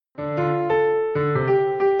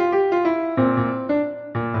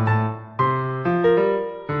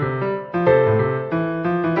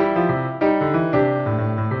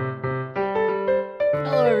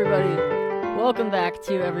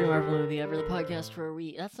podcast where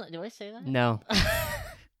we... That's not... Do I say that? No.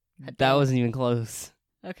 That wasn't even close.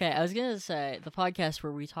 Okay, I was going to say the podcast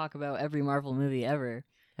where we talk about every Marvel movie ever.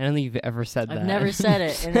 I don't think you've ever said that. I've never said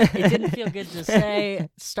it, and it didn't feel good to say,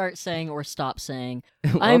 start saying, or stop saying.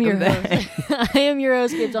 I'm your host. I am your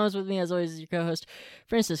host, Gabe Thomas. With me, as always, is your co-host,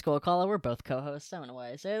 Francisco Alcala. We're both co-hosts. I don't know why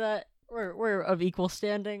I say that. We're of equal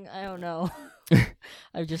standing. I don't know.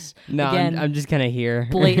 I've just I'm just kind of here,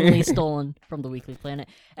 blatantly stolen from the Weekly Planet.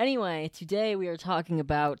 Anyway, today we are talking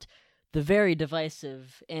about the very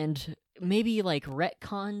divisive and maybe like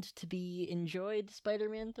retconned to be enjoyed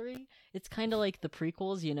Spider-Man 3. It's kind of like the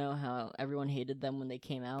prequels, you know how everyone hated them when they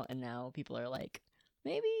came out, and now people are like,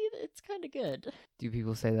 maybe it's kind of good. Do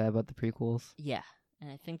people say that about the prequels? Yeah,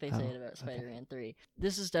 and I think they say it about Spider-Man 3.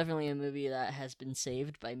 This is definitely a movie that has been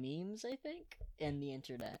saved by memes, I think, and the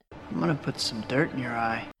internet. I'm gonna put some dirt in your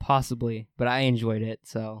eye. Possibly, but I enjoyed it,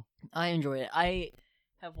 so... I enjoyed it. I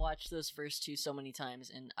have watched those first two so many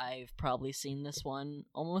times, and I've probably seen this one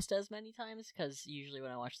almost as many times, because usually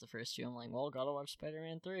when I watch the first two, I'm like, well, gotta watch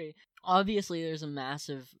Spider-Man 3. Obviously, there's a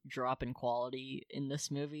massive drop in quality in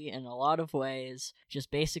this movie in a lot of ways,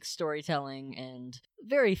 just basic storytelling and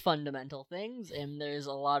very fundamental things, and there's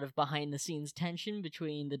a lot of behind-the-scenes tension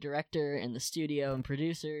between the director and the studio and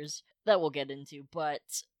producers that we'll get into,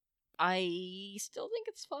 but I still think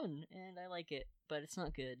it's fun, and I like it, but it's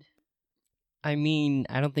not good. I mean,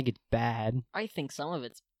 I don't think it's bad. I think some of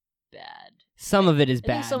it's bad. Some of it is I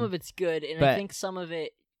bad. think some of it's good, and but... I think some of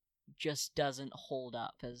it just doesn't hold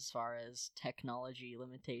up as far as technology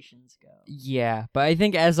limitations go. Yeah, but I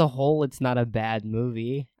think as a whole, it's not a bad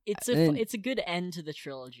movie. It's a good end to the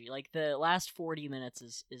trilogy. Like, the last 40 minutes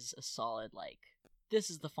is a solid, like,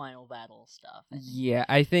 this is the final battle stuff. Yeah,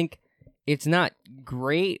 I think it's not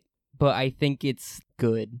great, but I think it's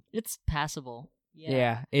good. It's passable.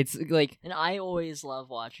 Yeah, it's like... And I always love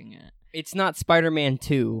watching it. It's not Spider-Man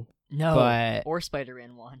 2. No, but, or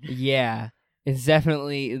Spider-Man 1. Yeah, it's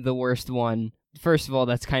definitely the worst one. First of all,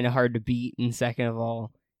 that's kind of hard to beat, and second of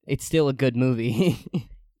all, it's still a good movie.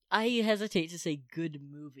 I hesitate to say good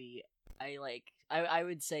movie. I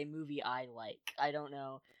would say movie I like. I don't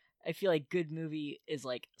know. I feel like good movie is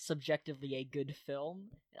like subjectively a good film.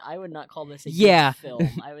 I would not call this a good film.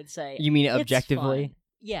 I would say You mean objectively?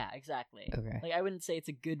 Yeah, exactly. Okay. Like, I wouldn't say it's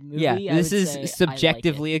a good movie. Yeah, I this would is say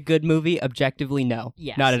subjectively I like a good movie. Objectively, no.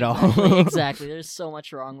 Yes, not at exactly, all. Exactly. There's so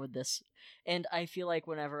much wrong with this. And I feel like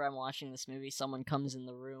whenever I'm watching this movie, someone comes in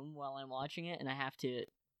the room while I'm watching it, and I have to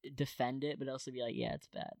defend it, but also be like, yeah, it's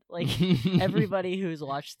bad. Like, everybody who's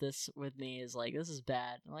watched this with me is like, this is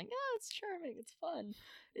bad. I'm like, oh, it's charming. It's fun.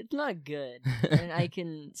 It's not good. And I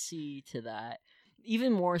can see to that.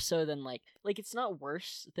 Even more so than, like it's not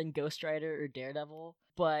worse than Ghost Rider or Daredevil,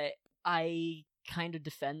 but I kind of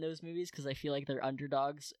defend those movies because I feel like they're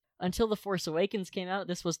underdogs. Until The Force Awakens came out,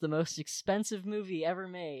 this was the most expensive movie ever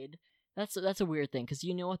made. That's a weird thing, because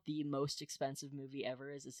you know what the most expensive movie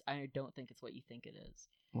ever is? I don't think it's what you think it is.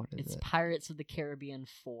 What is it's it? Pirates of the Caribbean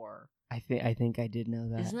 4. I think I did know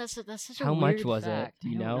that. Isn't that's such a How weird much was fact? it? Do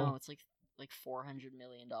you I don't know? It's like $400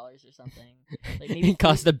 million or something. Like, maybe it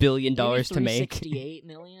cost $1 billion to make. $368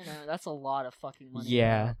 million? That's a lot of fucking money.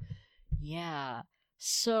 Yeah. Yeah.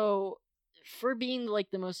 So, for being like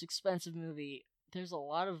the most expensive movie, there's a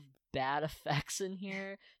lot of bad effects in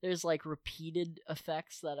here. There's like repeated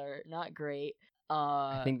effects that are not great.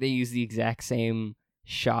 I think they use the exact same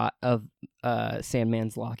shot of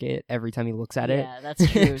Sandman's locket every time he looks at it. Yeah,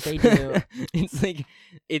 that's true. They do.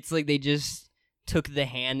 It's like they just took the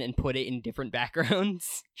hand and put it in different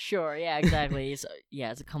backgrounds. Sure, yeah, exactly. It's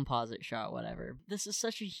a composite shot, whatever. This is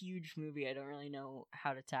such a huge movie, I don't really know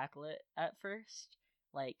how to tackle it at first.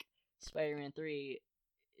 Like, Spider-Man 3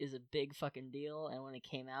 is a big fucking deal, and when it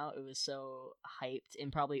came out, it was so hyped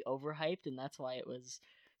and probably overhyped, and that's why it was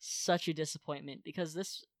such a disappointment, because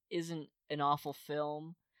this isn't an awful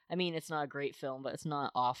film. I mean, it's not a great film, but it's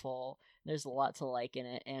not awful. There's a lot to like in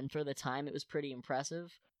it, and for the time, it was pretty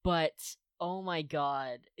impressive. But oh my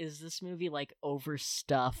god, is this movie like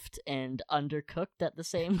overstuffed and undercooked at the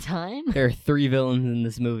same time? There are 3 villains in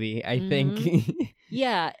this movie, I think.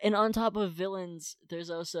 Yeah, and on top of villains, there's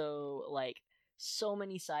also like so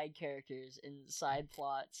many side characters and side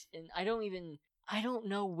plots, and I don't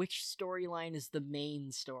know which storyline is the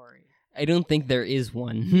main story. I don't think there is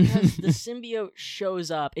one. Because the symbiote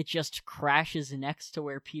shows up, it just crashes next to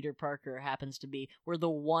where Peter Parker happens to be, where the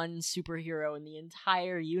one superhero in the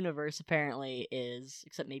entire universe apparently is,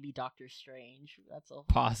 except maybe Doctor Strange. That's a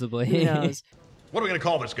possibly. Who knows? What are we gonna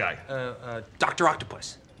call this guy? Dr.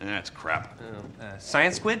 Octopus. That's crap.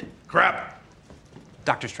 Science Squid? Crap.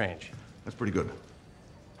 Doctor Strange. That's pretty good.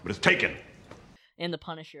 But it's taken. and the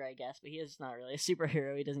Punisher, I guess, but he is not really a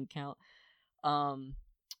superhero. He doesn't count.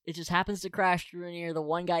 It just happens to crash through near the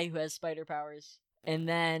one guy who has spider powers, and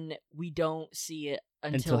then we don't see it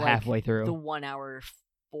until like, halfway through the 1 hour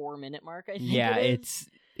 4 minute mark. I think. Yeah, it is.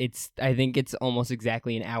 it's. I think it's almost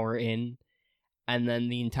exactly an hour in, and then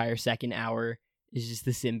the entire second hour is just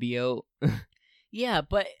the symbiote. Yeah,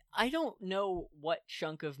 but I don't know what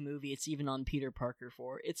chunk of movie it's even on Peter Parker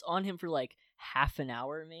for. It's on him for like half an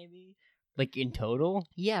hour, maybe. Like in total?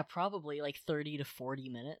 Yeah, probably like 30 to 40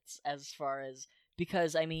 minutes as far as,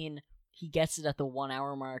 because I mean, he gets it at the 1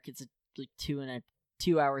 hour mark. It's a like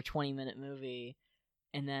 2 hour 20-minute movie,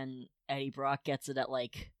 and then Eddie Brock gets it at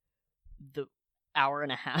like the hour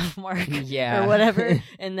and a half mark Yeah. or whatever,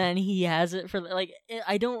 and then he has it for like,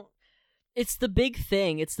 I don't, it's the big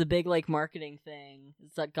thing, it's the big like marketing thing.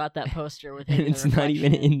 It's like got that poster with him. And it's not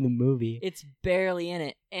even in the movie. It's barely in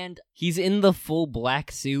it, and He's in the full black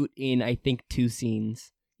suit in I think 2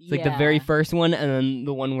 scenes. It's like the very yeah. first one and then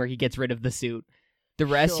the one where he gets rid of the suit. The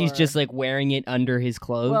rest he's Sure. just like wearing it under his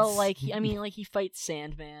clothes. Well, like, I mean, like, he fights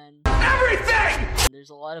Sandman. Everything! There's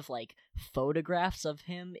a lot of, like, photographs of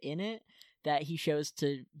him in it that he shows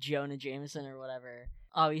to Jonah Jameson or whatever.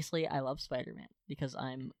 Obviously, I love Spider-Man because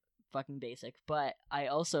I'm fucking basic, but I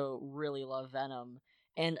also really love Venom.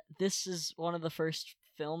 And this is one of the first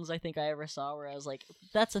films I think I ever saw where I was like,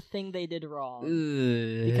 that's a thing they did wrong.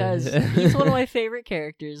 Because he's one of my favorite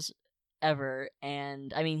characters ever,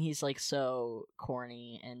 and I mean, he's like so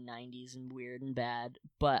corny and 90s and weird and bad,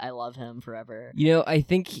 but I love him forever. You know, I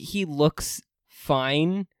think he looks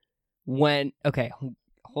fine when... Okay,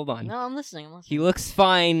 hold on. No, I'm listening. He looks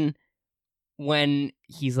fine when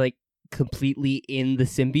he's like completely in the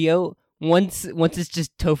symbiote. Once it's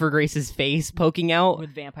just Topher Grace's face poking out,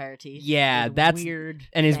 with vampire teeth. yeah, with that's weird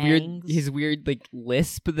and fangs. his weird like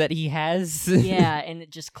lisp that he has. Yeah, and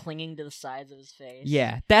it just clinging to the sides of his face.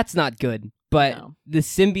 Yeah, that's not good. But No. the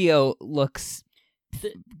symbiote looks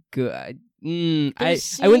The- good.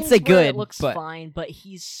 There's I wouldn't say scenes where good, It looks but fine, but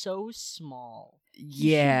he's so small. He should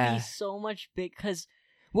yeah. be so much big because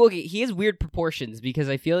Well, okay, he has weird proportions because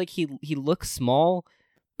I feel like he looks small,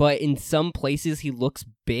 but in some places he looks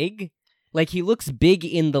big. Like he looks big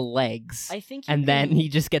in the legs, I think. and then he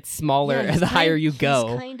just gets smaller Yeah, he's the higher kind- you go.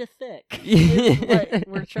 He's kind of thick. Is what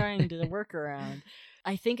we're trying to work around.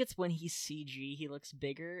 I think it's when he's CG, he looks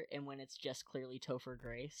bigger, and when it's just clearly Topher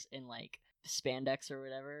Grace in like spandex or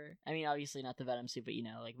whatever. I mean, obviously not the Venom suit, but you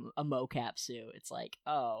know, like a mocap suit. It's like,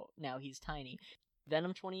 oh, now he's tiny.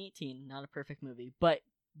 Venom 2018, not a perfect movie, but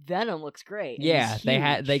Venom looks great. and Yeah, he's they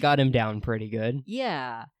huge. got him down pretty good.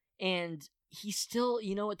 Yeah, and he still,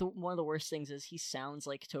 you know what? One of the worst things is he sounds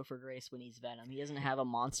like Topher Grace when he's Venom. He doesn't have a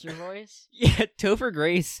monster voice. Yeah, Topher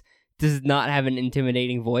Grace does not have an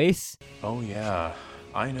intimidating voice. Oh yeah,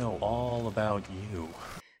 I know all about you.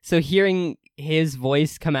 So hearing his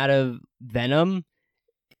voice come out of Venom,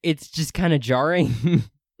 it's just kind of jarring.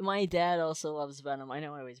 My dad also loves Venom. I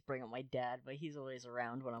know I always bring up my dad, but he's always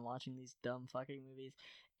around when I'm watching these dumb fucking movies.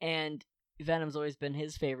 And Venom's always been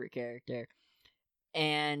his favorite character.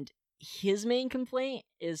 And his main complaint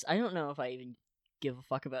is, I don't know if I even give a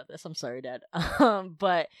fuck about this. I'm sorry, Dad.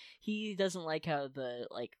 But he doesn't like how the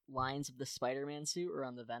like lines of the Spider-Man suit are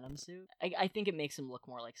on the Venom suit. I think it makes him look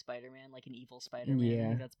more like Spider-Man, like an evil Spider-Man. I Yeah.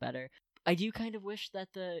 think that's better. I do kind of wish that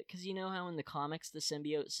because you know how in the comics the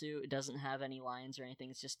symbiote suit doesn't have any lines or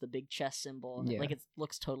anything. It's just the big chest symbol, and Yeah. like it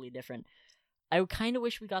looks totally different. I kind of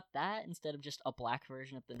wish we got that instead of just a black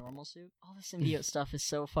version of the normal suit. All the symbiote stuff is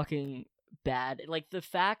so fucking bad. Like the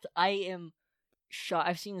fact I am shocked.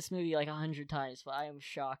 I've seen this movie like 100 times, but I am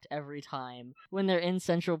shocked every time when they're in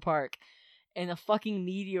Central Park and a fucking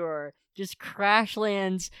meteor just crash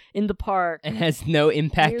lands in the park. and has no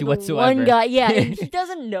impact near the whatsoever. One guy, yeah, and he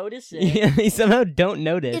doesn't notice it. Yeah, they somehow don't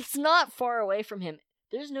notice. It's not far away from him.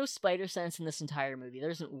 There's no spider sense in this entire movie. There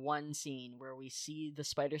isn't one scene where we see the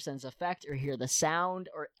spider sense effect or hear the sound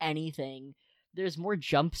or anything. There's more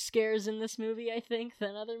jump scares in this movie, I think,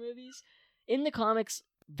 than other movies. In the comics,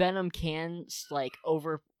 Venom can like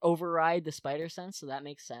override the spider sense, so that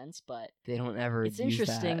makes sense, but They don't ever it's use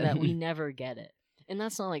interesting that we never get it. And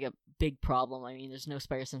that's not like a big problem. I mean, there's no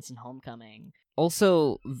spider sense in Homecoming.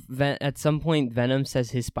 Also, at some point, Venom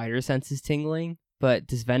says his spider sense is tingling. But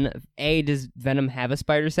does Venom have a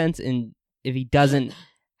spider sense? And if he doesn't,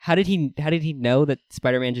 how did he know that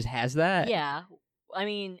Spider-Man just has that? Yeah. I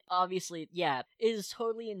mean, obviously, yeah. It is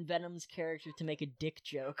totally in Venom's character to make a dick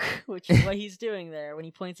joke, which is what he's doing there when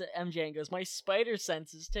he points at MJ and goes, "My spider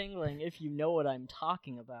sense is tingling," if you know what I'm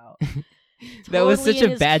talking about. That was Totally such in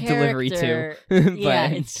a his bad delivery too. character. But Yeah,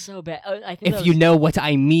 it's so bad. I think if you know what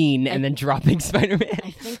I mean, and I- then dropping Spider-Man.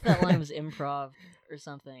 I think that line was improv or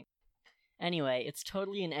something. Anyway, it's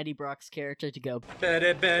totally in Eddie Brock's character to go.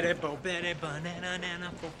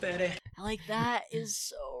 Like, that is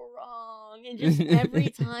so wrong. And just every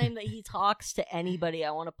time that he talks to anybody, I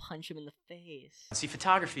want to punch him in the face. See,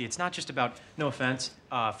 photography, it's not just about, no offense,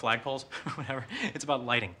 flagpoles, whatever. It's about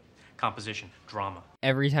lighting, composition, drama.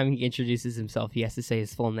 Every time he introduces himself, he has to say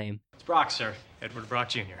his full name. It's Brock, sir. Edward Brock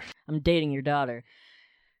Jr. I'm dating your daughter.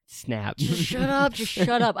 Snap. Just shut up, just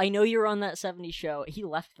shut up. I know you were on that 70s show. He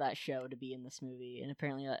left that show to be in this movie, and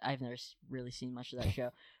apparently I've never really seen much of that show.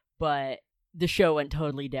 But the show went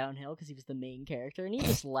totally downhill because he was the main character, and he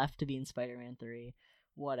just left to be in Spider-Man 3.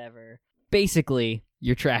 Whatever. Basically,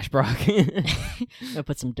 you're trash, Brock. I'll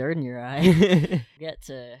put some dirt in your eye. Get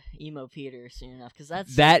to Emo Peter soon enough, because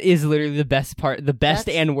That is literally the best part, the best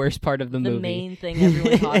That's and worst part of the movie. the main thing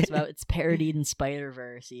everyone talks about. It's parodied in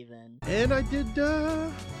Spider-Verse, even. And I did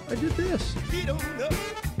this.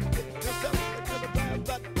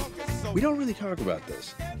 We don't really talk about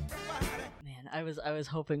this. Man, I was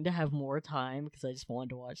hoping to have more time because I just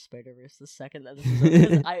wanted to watch Spider-Verse the second that this was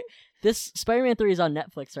over. 'Cause this Spider-Man 3 is on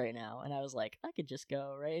Netflix right now, and I was like, I could just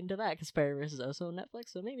go right into that because Spider-Verse is also on Netflix,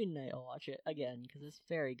 so maybe tonight I'll watch it again because it's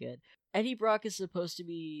very good. Eddie Brock is supposed to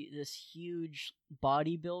be this huge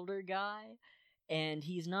bodybuilder guy, and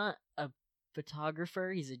he's not a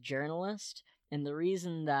photographer, he's a journalist. And the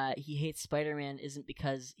reason that he hates Spider-Man isn't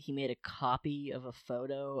because he made a copy of a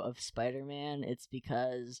photo of Spider-Man. It's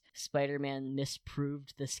because Spider-Man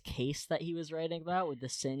misproved this case that he was writing about with the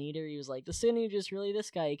Sin Eater. He was like, the Sin Eater is really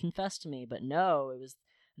this guy. He confessed to me. But no, it was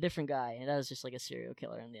a different guy. And that was just like a serial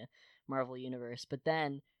killer in the Marvel Universe. But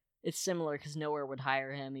then it's similar because nowhere would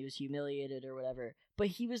hire him. He was humiliated or whatever. But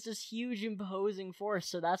he was this huge imposing force.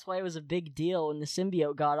 So that's why it was a big deal when the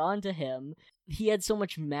symbiote got onto him. He had so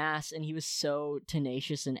much mass and he was so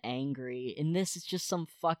tenacious and angry. And this is just some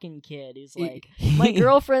fucking kid who's like, my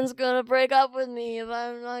girlfriend's gonna break up with me if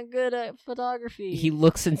I'm not good at photography. He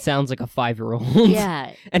looks and sounds like a 5-year-old.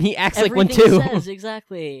 Yeah. And he acts like one Everything too. he says,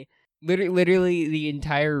 exactly. Literally, the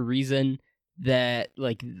entire reason that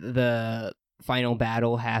like the final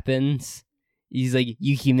battle happens, he's like,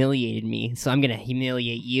 you humiliated me, so I'm gonna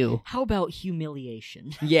humiliate you. How about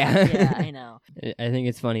humiliation? Yeah. Yeah, I know. I think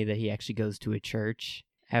it's funny that he actually goes to a church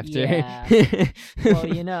after. Yeah. Well,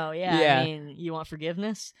 Yeah. I mean, you want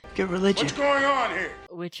forgiveness? Get religion. What's going on here?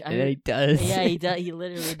 Which Yeah, he does. Yeah, he does. He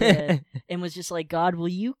literally did, and was just like, God, will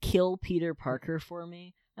you kill Peter Parker for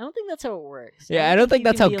me? I don't think that's how it works. Yeah, I don't think you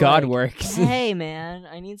that's can how be God like, works. Hey, man,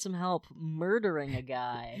 I need some help murdering a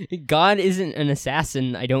guy. God isn't an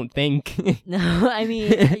assassin, I don't think. No, I mean,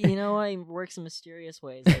 he works in mysterious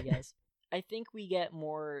ways, I guess. I think we get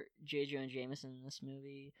more J. Jonah Jameson in this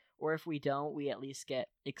movie, or if we don't, we at least get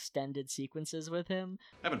extended sequences with him.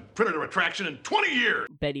 I haven't printed a retraction in 20 years.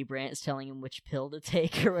 Betty Brant is telling him which pill to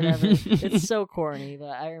take or whatever. It's so corny,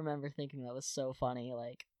 but I remember thinking that was so funny,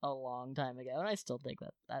 like, a long time ago, and I still think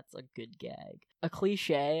that that's a good gag. A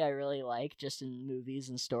cliche I really like, just in movies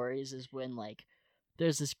and stories, is when, like,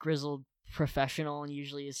 there's this grizzled professional and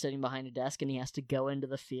usually is sitting behind a desk and he has to go into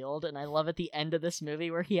the field, and I love at the end of this movie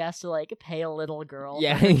where he has to, like, pay a little girl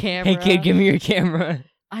Yeah, for her camera. hey kid, give me your camera.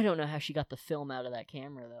 I don't know how she got the film out of that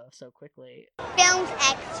camera, though, so quickly. Filmed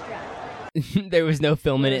extra. There was no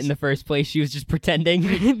film in it in the first place. She was just pretending.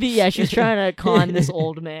 But yeah, she was trying to con this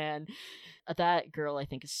old man. That girl, I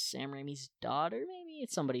think, is Sam Raimi's daughter, maybe?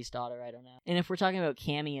 It's somebody's daughter, I don't know. And if we're talking about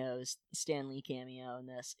cameos, Stan Lee cameo in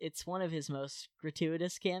this, it's one of his most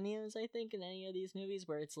gratuitous cameos, I think, in any of these movies,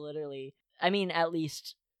 where it's literally, I mean, at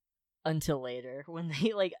least until later, when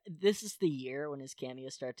they, like, this is the year when his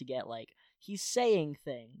cameos start to get, like, he's saying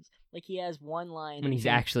things. Like, he has one line. When he's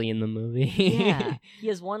actually in the movie. Yeah. He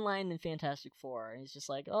has one line in Fantastic Four, and he's just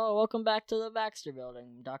like, oh, welcome back to the Baxter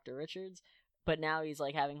Building, Dr. Richards. But now he's,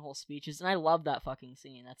 like, having whole speeches, and I love that fucking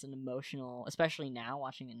scene. That's an emotional, especially now,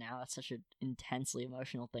 watching it now, that's such an intensely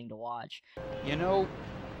emotional thing to watch. You know,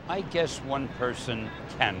 I guess one person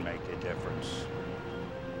can make a difference.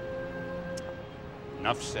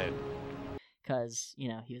 Enough said. Because,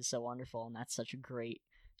 he was so wonderful, and that's such a great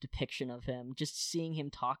depiction of him. Just seeing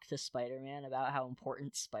him talk to Spider-Man about how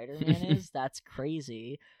important Spider-Man is, that's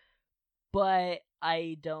crazy. But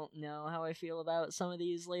I don't know how I feel about some of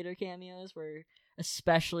these later cameos, where,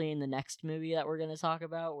 especially in the next movie that we're going to talk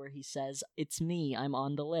about, where he says, "It's me, I'm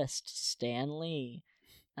on the list, Stan Lee."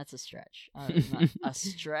 That's a stretch. A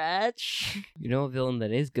stretch? You know a villain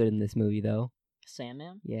that is good in this movie, though?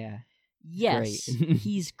 Sandman? Yeah. Yes, Great.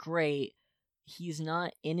 he's great. He's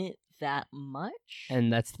not in it that much.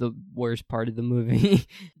 And that's the worst part of the movie.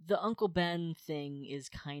 The Uncle Ben thing is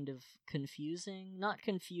kind of confusing. Not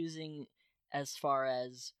confusing as far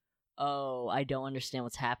as, oh, I don't understand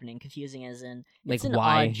what's happening. Confusing as in, it's an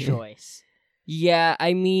why? odd choice. Yeah,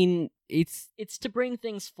 I mean, it's to bring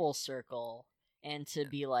things full circle and to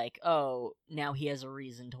be like, oh, now he has a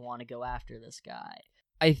reason to want to go after this guy.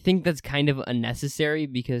 I think that's kind of unnecessary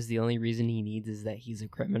because the only reason he needs is that he's a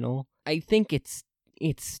criminal. I think it's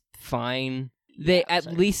fine.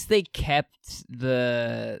 Least they kept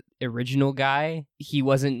the original guy. He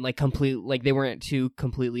wasn't like they weren't two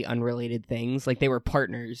completely unrelated things. Like they were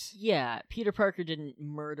partners. Yeah, Peter Parker didn't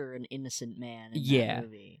murder an innocent man in that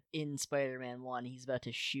movie. In Spider-Man 1, he's about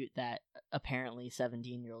to shoot that apparently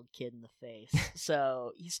 17-year-old kid in the face.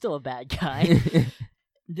 So he's still a bad guy.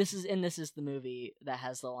 This is the movie that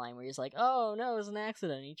has the line where he's like, "Oh no, it was an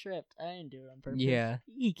accident. He tripped. I didn't do it on purpose." Yeah,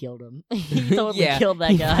 he killed him. He totally killed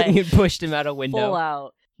that guy. He pushed him out a window. Full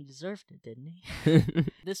out. He deserved it, didn't he?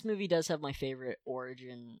 This movie does have my favorite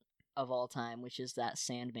origin of all time, which is that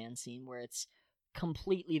Sandman scene where it's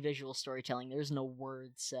completely visual storytelling. There's no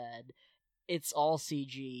words said. It's all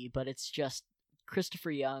CG, but it's just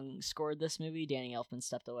Christopher Young scored this movie. Danny Elfman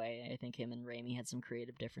stepped away. I think him and Raimi had some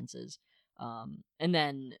creative differences. And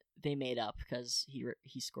then they made up because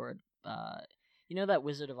he scored, that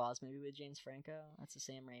Wizard of Oz movie with James Franco? That's the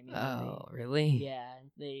Sam Raimi movie. Oh, really? Yeah,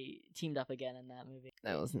 they teamed up again in that movie.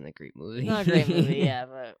 That wasn't a great movie. Not a great movie, yeah,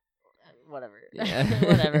 but whatever. Yeah.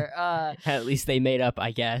 Whatever. At least they made up,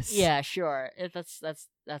 I guess. Yeah, sure.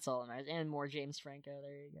 That's all that matters. And more James Franco,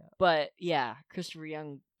 there you go. But yeah, Christopher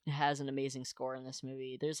Young has an amazing score in this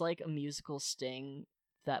movie. There's like a musical sting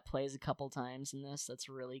that plays a couple times in this that's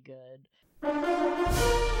really good.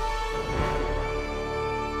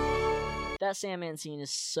 That Sandman scene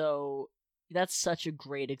is that's such a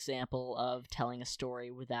great example of telling a story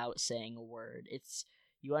without saying a word.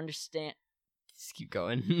 You understand. Just keep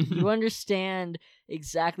going. You understand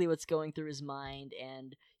exactly what's going through his mind,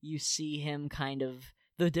 and you see him kind of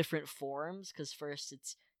the different forms, because first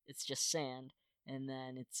it's just sand, and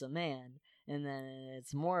then it's a man, and then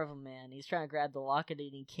it's more of a man. He's trying to grab the locket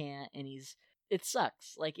and he can't, and it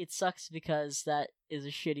sucks. Like, it sucks because that is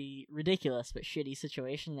a ridiculous but shitty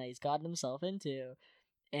situation that he's gotten himself into,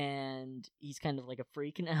 and he's kind of like a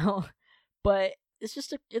freak now. But it's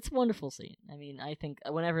a wonderful scene. I mean, I think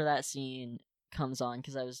whenever that scene comes on,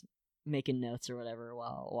 because I was making notes or whatever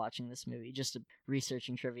while watching this movie, just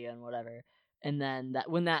researching trivia and whatever, and then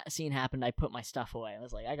when that scene happened, I put my stuff away. I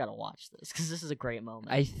was like, I gotta watch this, because this is a great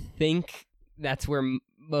moment. I think that's where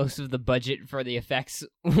most of the budget for the effects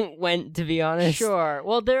went, to be honest. Sure.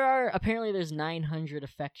 Well, there's 900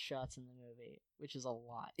 effect shots in the movie, which is a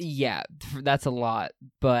lot. Yeah, that's a lot,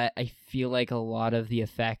 but I feel like a lot of the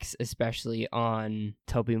effects, especially on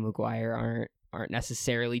Tobey Maguire, aren't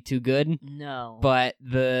necessarily too good. No. But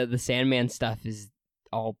the Sandman stuff is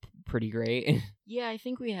all pretty great. Yeah, I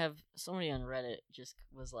think we have somebody on Reddit just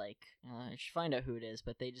was like, I should find out who it is,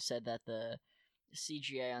 but they just said that the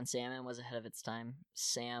CGI on Sandman was ahead of its time.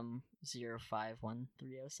 Sam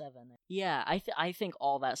 051307. Yeah, I think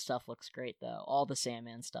all that stuff looks great though. All the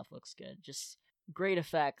Sandman stuff looks good. Just great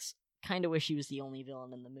effects. Kind of wish he was the only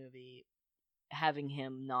villain in the movie. Having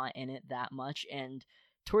him not in it that much, and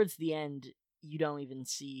towards the end, you don't even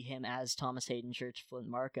see him as Thomas Hayden Church Flint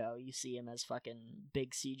Marko. You see him as fucking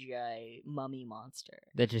big CGI mummy monster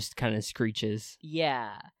that just kind of screeches.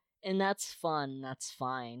 Yeah, and that's fun. That's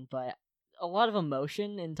fine, but a lot of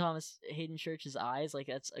emotion in Thomas Hayden Church's eyes, like,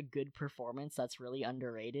 that's a good performance. That's really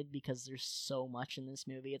underrated because there's so much in this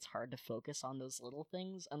movie. It's hard to focus on those little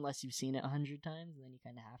things unless you've seen it 100 times, and then you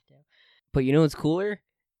kind of have to. But you know what's cooler?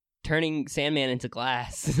 Turning Sandman into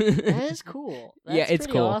glass. That is cool. That's yeah, it's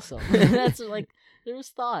cool. Awesome. That's like, there was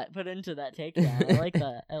thought put into that takedown. I like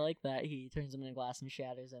that. I like that he turns him into glass and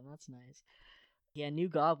shatters him. That's nice. Yeah, New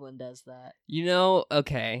Goblin does that.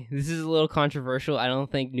 Okay, this is a little controversial. I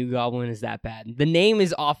don't think New Goblin is that bad. The name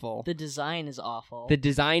is awful. The design is awful. The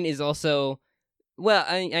design is also, well,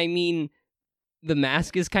 I mean, the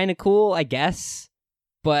mask is kind of cool, I guess.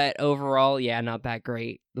 But overall, yeah, not that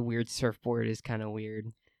great. The weird surfboard is kind of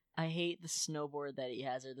weird. I hate the snowboard that he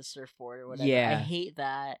has, or the surfboard, or whatever. Yeah. I hate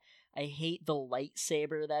that. I hate the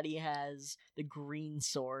lightsaber that he has, the green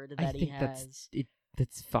sword that he has.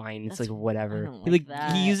 That's fine. It's That's, like whatever. I don't like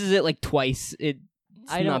that. He uses it like twice. It's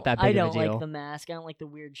not that big of a deal. I don't like the mask. I don't like the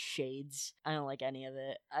weird shades. I don't like any of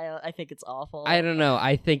it. I think it's awful. I don't know.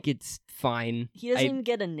 I think it's fine. He doesn't even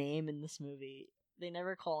get a name in this movie. They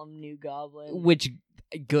never call him New Goblin. Which,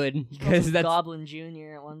 good, because that's Goblin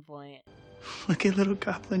Jr. at one point. Look at little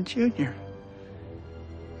Goblin Jr.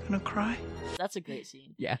 gonna cry? That's a great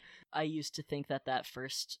scene. Yeah. I used to think that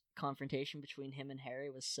first confrontation between him and Harry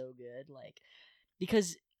was so good, like,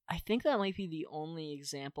 because I think that might be the only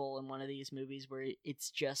example in one of these movies where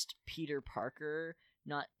it's just Peter Parker,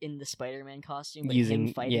 not in the Spider-Man costume, but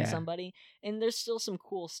him fighting somebody. And there's still some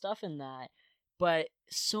cool stuff in that, but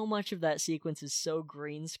so much of that sequence is so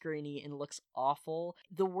green screeny and looks awful.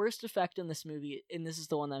 The worst effect in this movie, and this is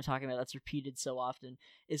the one that I'm talking about that's repeated so often,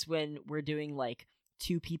 is when we're doing, like,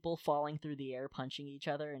 two people falling through the air, punching each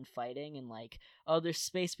other and fighting, and like, oh, there's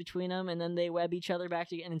space between them, and then they web each other back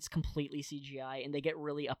together, and it's completely CGI, and they get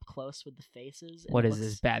really up close with the faces. What is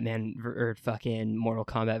this, Batman or fucking Mortal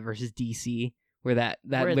Kombat versus DC, where they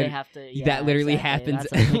have to, that literally happens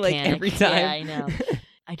like every time. Yeah, I know.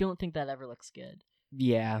 I don't think that ever looks good.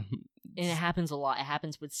 Yeah. And it happens a lot. It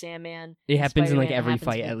happens with Sandman. It happens Spider-Man, in like every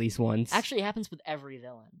fight at least once. Actually, it happens with every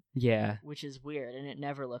villain. Yeah. Which is weird, and it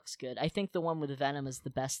never looks good. I think the one with Venom is the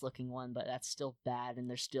best looking one, but that's still bad, and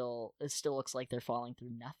it still looks like they're falling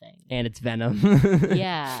through nothing. And it's Venom.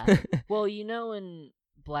 Yeah. Well, you know in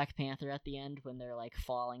Black Panther at the end when they're like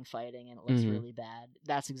falling, fighting, and it looks really bad?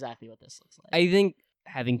 That's exactly what this looks like. I think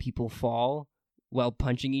having people fall while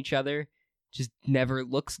punching each other just never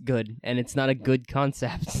looks good, and it's not a good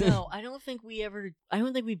concept. No, I don't think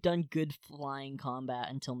we've done good flying combat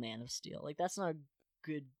until Man of Steel. Like, that's not a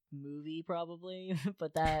good movie, probably,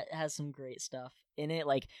 but that has some great stuff in it,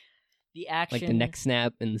 like the action, like the neck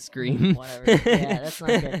snap and the scream. Whatever. Yeah, that's not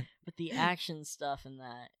good. But the action stuff in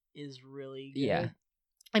that is really good. Yeah.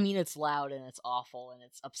 I mean, it's loud and it's awful and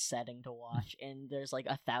it's upsetting to watch, and there's like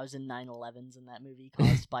 1,000 9/11s in that movie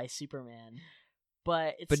caused by Superman.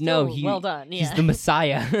 But it's still well done. Yeah. He's the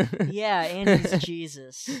Messiah. Yeah, and he's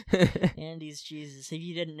Jesus. And he's Jesus. If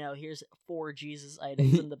you didn't know, here's 4 Jesus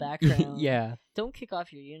items in the background. Yeah. Don't kick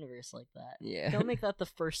off your universe like that. Yeah. Don't make that the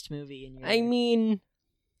first movie in your I mean,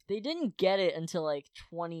 they didn't get it until like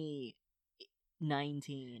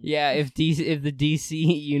 2019. Yeah, if the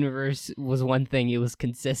DC universe was one thing, it was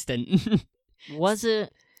consistent. Was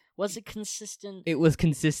it consistent? It was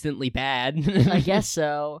consistently bad. I guess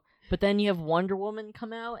so. But then you have Wonder Woman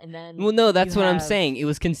come out, and then... Well, no, that's what I'm saying. It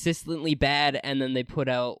was consistently bad, and then they put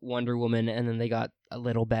out Wonder Woman, and then they got a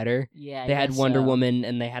little better. Yeah, They had Wonder Woman,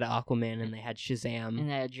 and they had Aquaman, and they had Shazam. And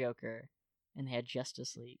they had Joker. And they had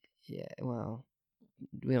Justice League. Yeah, well...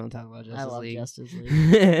 We don't talk about Justice League. I love Justice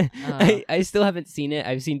League. I still haven't seen it.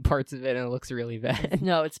 I've seen parts of it, and it looks really bad.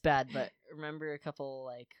 No, it's bad, but remember a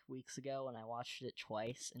couple weeks ago when I watched it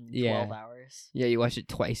twice in 12 hours? Yeah, you watched it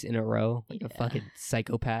twice in a row, like a fucking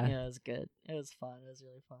psychopath. Yeah, it was good. It was fun. It was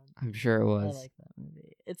really fun. I'm sure it was. I like that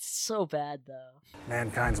movie. It's so bad, though.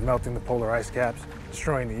 Mankind's melting the polar ice caps,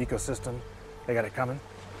 destroying the ecosystem. They got it coming.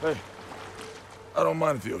 Hey, I don't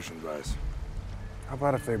mind if the ocean dries. How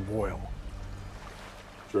about if they boil?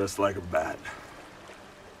 Dressed like a bat.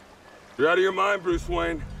 You're out of your mind, Bruce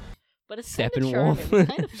Wayne. But it's kind of charming. It's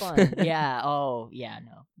kind of fun. Yeah. Oh, yeah.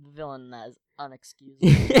 No, the villain that is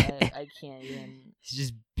unexcusable. I can't even. He's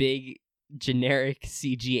just big, generic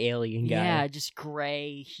CG alien guy. Yeah, just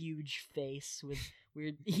gray, huge face with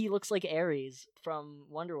weird. He looks like Ares from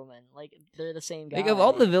Wonder Woman. Like, they're the same guy. Like, of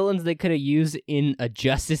all the villains they could have used in a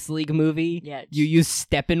Justice League movie, you use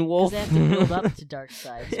Steppenwolf. They have to build up to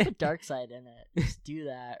Darkseid. Just put Darkseid in it. Just do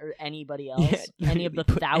that. Or anybody else. Yeah, any of the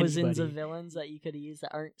thousands of villains that you could have used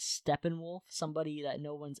that aren't Steppenwolf. Somebody that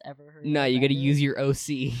no one's ever heard of. No, you gotta use your OC.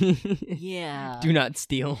 Yeah. Do not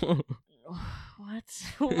steal. What?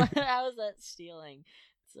 How is that stealing?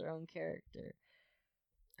 It's their own character.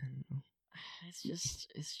 I don't know. It's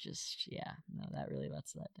just, yeah. No, that really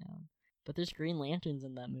lets that down. But there's Green Lanterns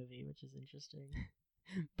in that movie, which is interesting.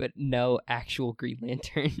 But no actual Green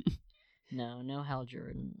Lantern. No Hal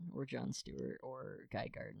Jordan or Jon Stewart or Guy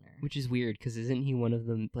Gardner. Which is weird, because isn't he one of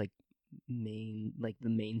the the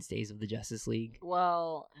mainstays of the Justice League?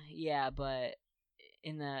 Well, yeah, but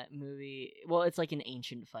in that movie, well, it's like an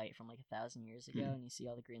ancient fight from 1,000 years ago, and you see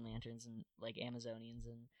all the Green Lanterns and Amazonians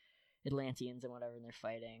and Atlanteans and whatever, and they're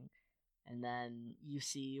fighting. And then you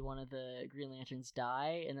see one of the Green Lanterns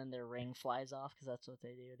die, and then their ring flies off, because that's what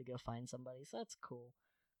they do to go find somebody. So that's cool.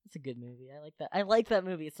 It's a good movie. I like that. I like that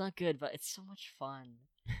movie. It's not good, but it's so much fun.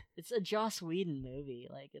 It's a Joss Whedon movie.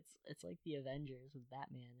 It's like the Avengers with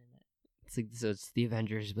Batman in it. It's the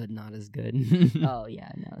Avengers, but not as good. Oh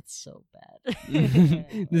yeah, no, it's so bad.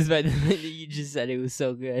 Despite you just said it was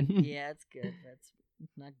so good. Yeah, it's good, but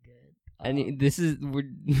it's not good. And this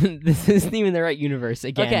isn't even the right universe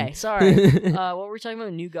again. Okay, sorry. What were we talking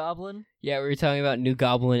about? New Goblin? Yeah, we were talking about New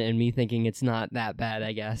Goblin and me thinking it's not that bad, I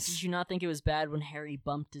Did guess. you not think it was bad when Harry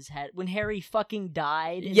bumped his head? When Harry fucking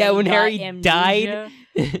died? and Yeah, then when got Harry amnesia?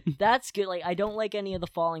 died. That's good. Like, I don't like any of the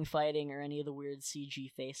falling fighting or any of the weird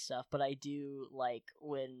CG face stuff, but I do like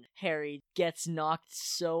when Harry gets knocked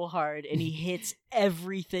so hard and he hits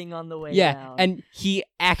everything on the way down. And he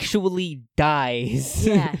actually dies.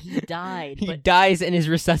 Yeah, he died. He but dies and is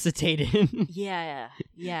resuscitated.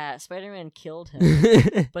 yeah, Spider-Man killed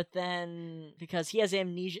him. But then, because he has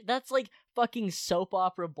amnesia, that's like fucking soap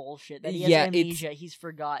opera bullshit. That he has Yeah, amnesia, he's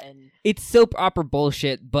forgotten. It's soap opera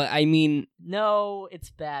bullshit, but I mean, No, it's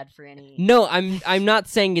bad, Franny. no, I'm not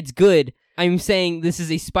saying it's good. I'm saying this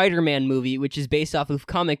is a Spider-Man movie, which is based off of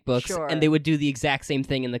comic books, Sure. and they would do the exact same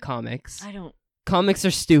thing in the comics. I don't. Comics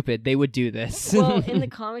are stupid. They would do this. Well, in the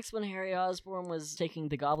comics, when Harry Osborn was taking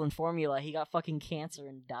the Goblin formula, he got fucking cancer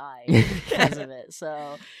and died because of it.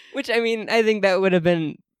 So Which, I mean, I think that would have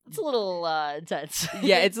been... it's a little intense.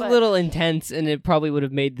 Yeah, it's a But- little intense, and it probably would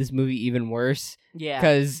have made this movie even worse. Yeah.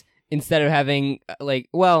 Because instead of having,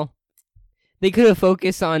 they could have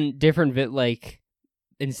focused on different,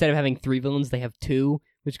 instead of having 3 villains, they have 2,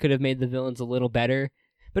 which could have made the villains a little better.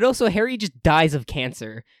 But also, Harry just dies of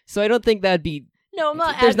cancer, so I don't think that'd be... No, I'm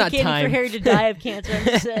not There's not advocating for time. Harry to die of cancer. I'm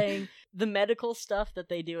just saying the medical stuff that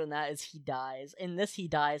they do in that is he dies. In this, he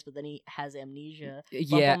dies, but then he has amnesia.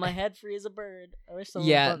 Bump Yeah. on my head, free as a bird. I wish someone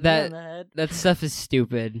Yeah, bumped me on the head. That stuff is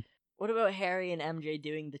stupid. What about Harry and MJ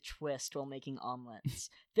doing the twist while making omelets?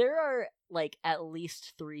 There are, at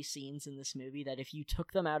least 3 scenes in this movie that if you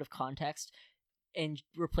took them out of context and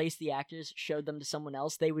replaced the actors, showed them to someone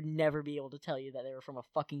else, they would never be able to tell you that they were from a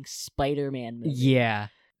fucking Spider-Man movie. Yeah.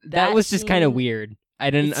 That That was just kind of scene- weird. I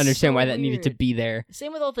didn't It's understand so why that needed to weird. be there.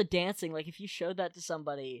 Same with all the dancing. Like, if you showed that to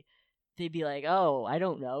somebody, they'd be like, oh, I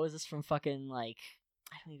don't know. Is this from fucking, I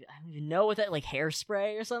don't even know what that,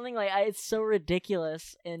 Hairspray or something? It's so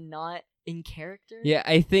ridiculous and not in character. Yeah,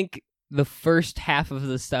 I think the first half of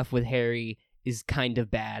the stuff with Harry is kind of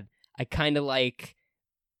bad. I kind of like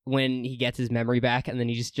when he gets his memory back and then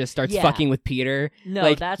he just starts Yeah. fucking with Peter.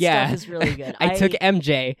 No, that stuff is really good. I took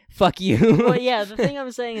MJ. Fuck you. Well, yeah, the thing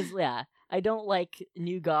I'm saying is, I don't like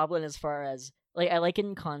New Goblin as far as, I like it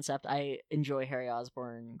in concept. I enjoy Harry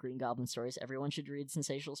Osborn, Green Goblin stories. Everyone should read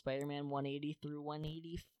Sensational Spider-Man 180 through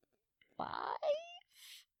 185.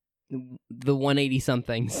 The 180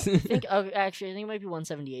 somethings. I think it might be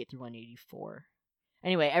 178 through 184.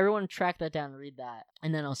 Anyway, everyone track that down and read that.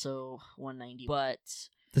 And then also 190. But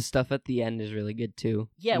The stuff at the end is really good too.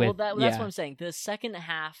 yeah, with- that's yeah. what I'm saying. The second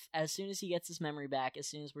half, as soon as he gets his memory back, as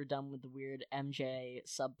soon as we're done with the weird MJ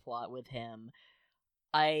subplot with him,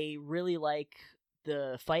 I really like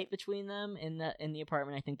the fight between them in the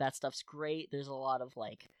apartment. I think that stuff's great. There's a lot of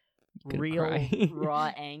Gonna real cry.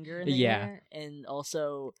 raw anger in the Yeah. air, and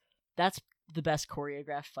also that's the best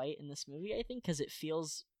choreographed fight in this movie, I think, because it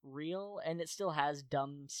feels real and it still has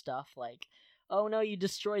dumb stuff like, oh no, you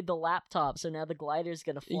destroyed the laptop, so now the glider's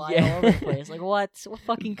gonna fly all over the place. What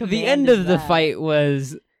fucking command The end is of the that? fight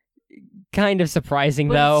was kind of surprising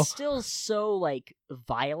But though. it's still so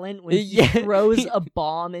violent when he Yeah. throws a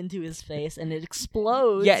bomb into his face and it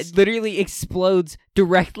explodes. Yeah, it literally explodes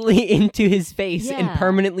directly into his face and Yeah.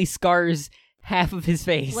 permanently scars half of his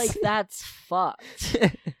face. That's fucked.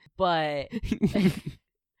 But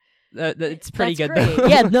it's pretty that's good great. though.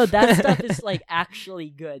 Yeah, no, that stuff is actually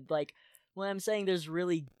good. When I'm saying there's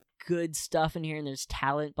really good stuff in here and there's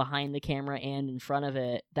talent behind the camera and in front of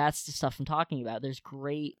it, that's the stuff I'm talking about. There's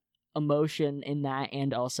great emotion in that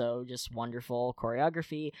and also just wonderful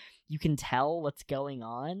choreography. You can tell what's going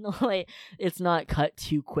on. It's not cut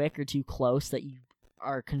too quick or too close that you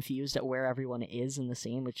are confused at where everyone is in the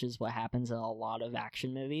scene, which is what happens in a lot of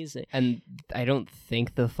action movies. And I don't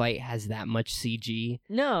think the fight has that much CG.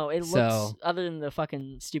 No, it So- looks, other than the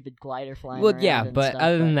fucking stupid glider flying Well, around yeah, and but stuff,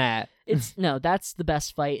 other than that, it's no, that's the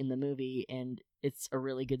best fight in the movie, and it's a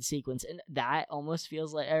really good sequence. And that almost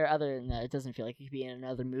feels like, or other than that, it doesn't feel like it could be in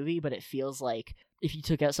another movie, but it feels like if you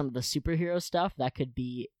took out some of the superhero stuff, that could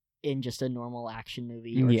be in just a normal action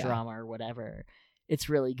movie or Yeah. drama or whatever. It's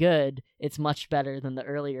really good. It's much better than the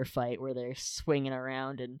earlier fight where they're swinging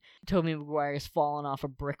around and Tobey Maguire's falling off a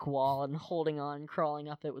brick wall and holding on, crawling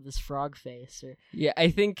up it with his frog face. Or yeah, I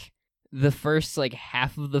think the first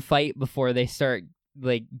half of the fight before they start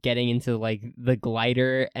getting into the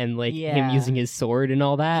glider and him Yeah. using his sword and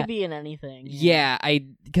all that. could be in anything. Yeah,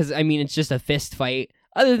 because it's just a fist fight.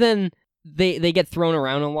 Other than they get thrown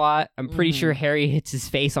around a lot. I'm pretty sure Harry hits his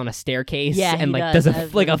face on a staircase Yeah, and he does does.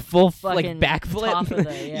 a full Fucking backflip. top of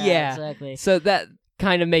the, yeah, exactly. So that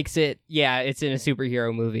kind of makes it, it's in a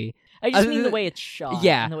superhero movie. I just Other mean the than- way it's shot.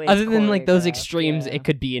 Yeah, and the way other it's than like those choreographed, extremes, yeah. it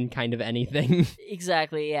could be in kind of anything.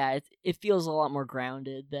 Exactly, yeah. It feels a lot more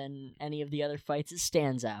grounded than any of the other fights. It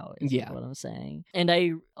stands out, is Yeah. what I'm saying. And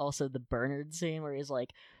I also, the Bernard scene where he's like,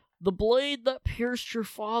 the blade that pierced your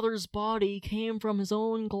father's body came from his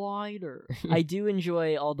own glider. I do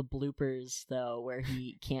enjoy all the bloopers, though, where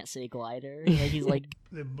he can't say glider. Like, he's like,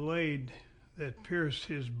 The blade that pierced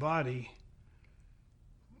his body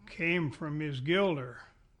came from his gilder.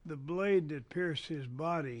 The blade that pierced his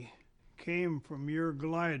body came from your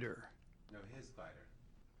glider. No, his glider.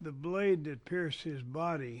 The blade that pierced his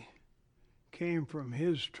body came from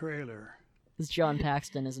his trailer. this John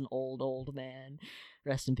Paxton is an old man.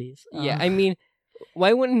 Rest in peace. Yeah, I mean,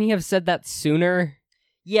 why wouldn't he have said that sooner?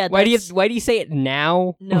 Yeah. Why do you say it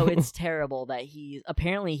now? No, it's terrible that he's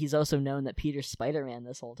also known that Peter's Spider-Man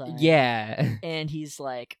this whole time. Yeah. And he's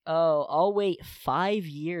like, oh, I'll wait 5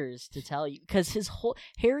 years to tell you. Because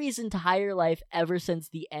Harry's entire life, ever since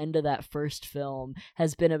the end of that first film,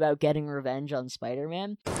 has been about getting revenge on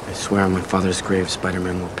Spider-Man. I swear on my father's grave,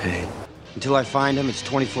 Spider-Man will pay. Until I find him, it's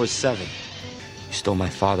 24/7. You stole my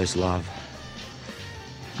father's love.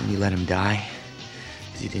 And you let him die?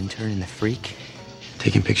 Because you didn't turn in the freak?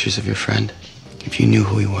 Taking pictures of your friend? If you knew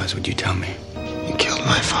who he was, would you tell me? You killed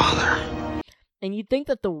my father. And you'd think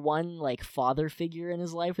that the one, father figure in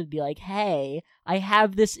his life would be like, hey, I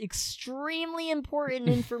have this extremely important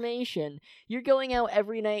information. You're going out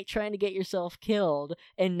every night trying to get yourself killed,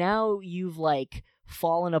 and now you've,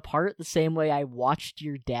 fallen apart the same way I watched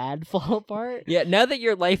your dad fall apart. Yeah, now that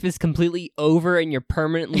your life is completely over and you're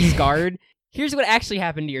permanently scarred, here's what actually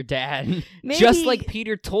happened to your dad. Just like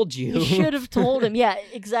Peter told you. You should have told him. Yeah,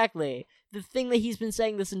 exactly. The thing that he's been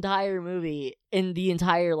saying this entire movie, in the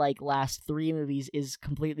entire, last 3 movies, is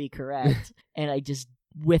completely correct. And I just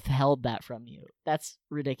withheld that from you. That's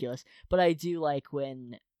ridiculous. But I do like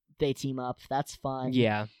when they team up. That's fun.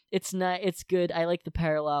 Yeah. It's good. I like the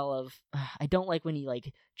parallel of, I don't like when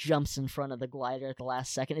he, jumps in front of the glider at the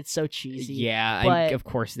last second. It's so cheesy. Yeah, but... of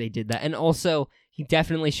course they did that. And also, he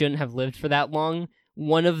definitely shouldn't have lived for that long.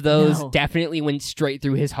 One of those definitely went straight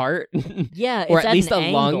through his heart. Yeah, or it's at least an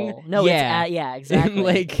a lung. angle. No, yeah. yeah,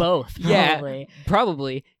 exactly. Both, probably. Yeah,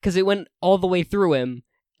 probably. Because it went all the way through him,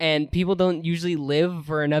 and people don't usually live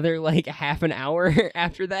for another, half an hour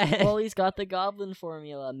after that. Well, he's got the goblin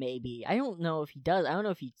formula, maybe. I don't know if he does. I don't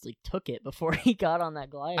know if he, took it before he got on that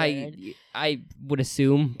glider. I would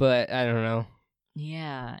assume, but I don't know.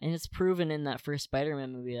 Yeah, and it's proven in that first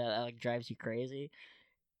Spider-Man movie that drives you crazy.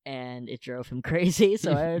 And it drove him crazy,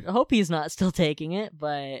 so I hope he's not still taking it,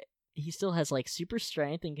 but he still has, super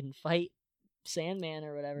strength and can fight Sandman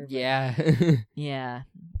or whatever. But... Yeah. Yeah.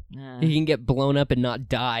 He can get blown up and not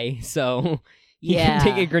die, so he can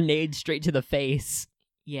take a grenade straight to the face.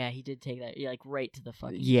 Yeah, he did take that, right to the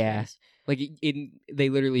fucking face. Yeah. They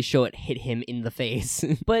literally show it hit him in the face.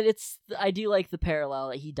 But I do like the parallel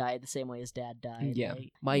that he died the same way his dad died. Yeah,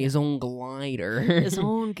 by his own glider. His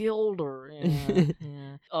own gilder. Yeah,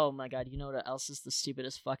 yeah. Oh my god, you know what else is the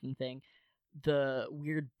stupidest fucking thing? The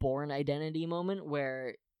weird Bourne Identity moment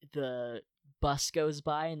where the bus goes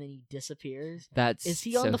by and then he disappears. Is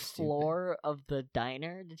he on the floor of the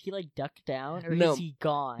diner? Did he duck down, or is he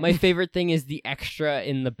gone? My favorite thing is the extra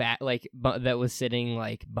in the back, that was sitting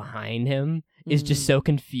behind him is just so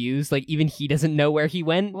confused. Even he doesn't know where he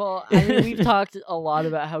went. Well, I mean, we've talked a lot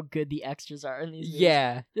about how good the extras are in these movies.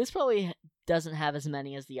 Yeah, this probably doesn't have as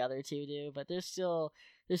many as the other two do, but there's still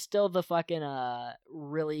the fucking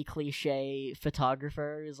really cliche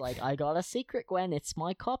photographer who's like, I got a secret, Gwen, it's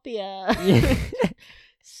my copier.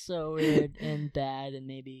 So weird and bad, and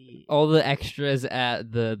maybe all the extras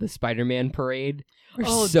at the Spider-Man parade were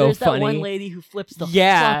so there's funny. That one lady who flips the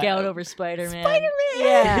fuck out over Spider-Man.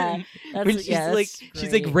 Yeah, that's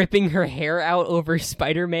she's ripping her hair out over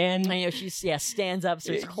Spider-Man. I know, she's stands up,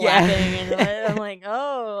 starts clapping, and I'm like,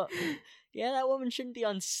 oh. Yeah, that woman shouldn't be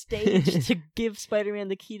on stage to give Spider-Man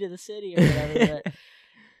the key to the city or whatever, but,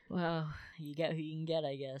 well, you get who you can get,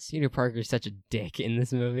 I guess. Peter Parker's such a dick in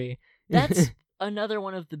this movie. That's another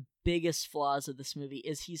one of the biggest flaws of this movie,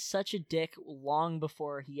 is he's such a dick long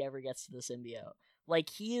before he ever gets to the symbiote.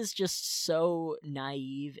 He is just so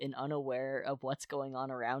naive and unaware of what's going on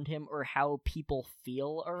around him or how people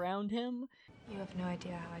feel around him. You have no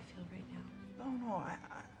idea how I feel right now. No,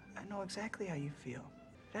 I know exactly how you feel.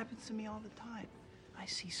 It happens to me all the time. I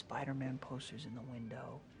see Spider-Man posters in the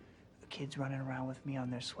window. The kids running around with me on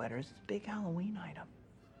their sweaters. It's a big Halloween item.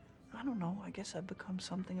 I don't know. I guess I've become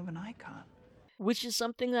something of an icon. Which is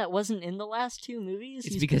something that wasn't in the last 2 movies.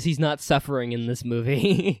 It's because he's not suffering in this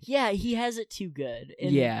movie. Yeah, he has it too good.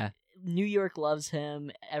 And yeah. New York loves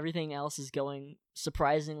him. Everything else is going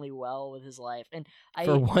surprisingly well with his life. And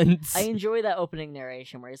For once. I enjoy that opening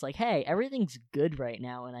narration where he's like, hey, everything's good right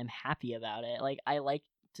now and I'm happy about it. Like, I like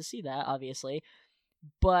to see that, obviously.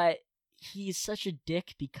 But he's such a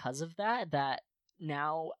dick because of that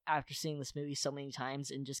now, after seeing this movie so many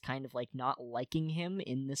times and just kind of like not liking him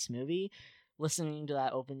in this movie, listening to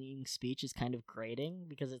that opening speech is kind of grating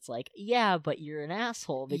because it's like, yeah, but you're an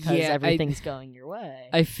asshole because everything's going your way.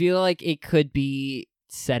 I feel like it could be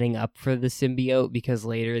setting up for the symbiote because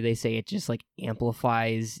later they say it just like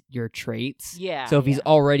amplifies your traits. Yeah. So if he's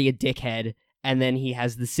already a dickhead and then he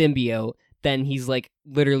has the symbiote, then he's like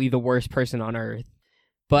literally the worst person on earth.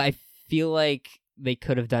 But I feel like they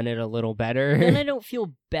could have done it a little better. Then I don't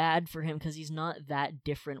feel bad for him because he's not that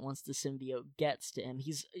different once the symbiote gets to him.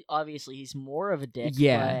 He's more of a dick.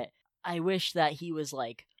 Yeah. But I wish that he was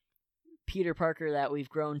like Peter Parker that we've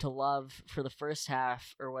grown to love for the first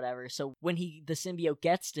half or whatever. So when the symbiote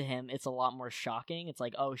gets to him, it's a lot more shocking. It's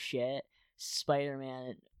like, oh shit,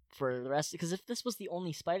 Spider-Man for the rest. Because if this was the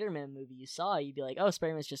only Spider-Man movie you saw, you'd be like, oh,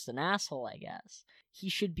 Spider-Man's just an asshole, I guess. He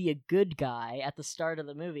should be a good guy at the start of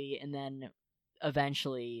the movie, and then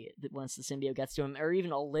eventually, once the symbiote gets to him, or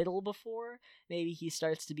even a little before, maybe he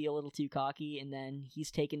starts to be a little too cocky, and then he's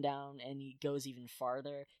taken down and he goes even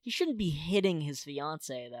farther. He shouldn't be hitting his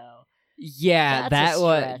fiance, though. Yeah, That's a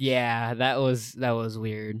that stretch. that was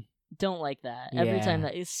weird. Don't like that. Every Yeah. time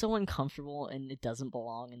that it's so uncomfortable and it doesn't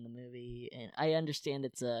belong in the movie. And I understand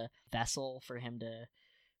it's a vessel for him to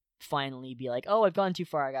finally be like, oh, I've gone too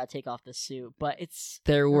far, I gotta take off this suit. But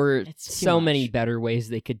There were it's too so much. many better ways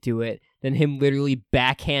they could do it than him literally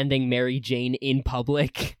backhanding Mary Jane in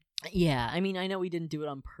public. Yeah, I mean, I know we didn't do it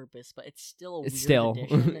on purpose, but it's still a weird Still.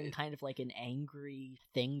 addition and kind of like an angry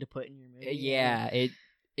thing to put in your movie. Yeah,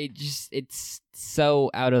 it's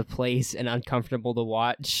so out of place and uncomfortable to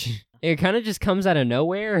watch. It kind of just comes out of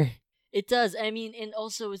nowhere. It does. I mean, and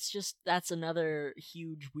also it's just, that's another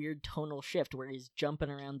huge weird tonal shift where he's jumping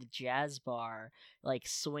around the jazz bar, like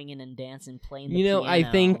swinging and dancing, playing the piano. I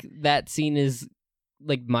think that scene is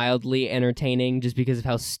like mildly entertaining just because of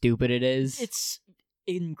how stupid it is. It's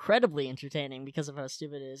incredibly entertaining because of how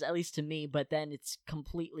stupid it is, at least to me, but then it's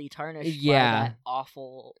completely tarnished by that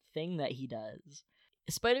awful thing that he does.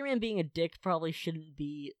 Spider-Man being a dick probably shouldn't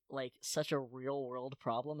be like such a real world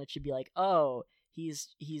problem. It should be like, oh, he's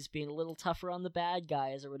being a little tougher on the bad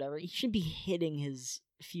guys or whatever. He shouldn't be hitting his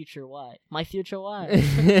future wife. My future wife.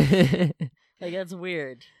 Like, that's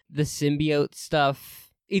weird. The symbiote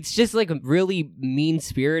stuff, it's just like really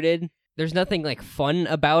mean-spirited. There's nothing like fun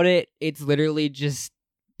about it. It's literally just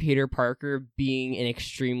Peter Parker being an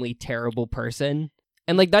extremely terrible person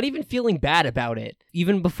and like not even feeling bad about it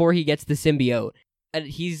even before he gets the symbiote. And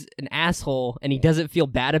he's an asshole and he doesn't feel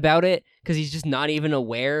bad about it because he's just not even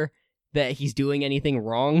aware that he's doing anything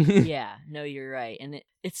wrong. Yeah, no, you're right. And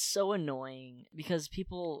it's so annoying because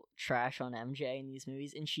people trash on MJ in these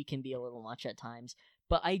movies and she can be a little much at times.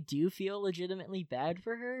 But I do feel legitimately bad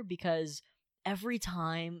for her because every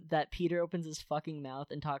time that Peter opens his fucking mouth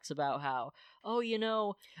and talks about how, oh, you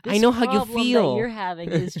know, this I know how you problem feel that you're having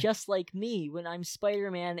is just like me when I'm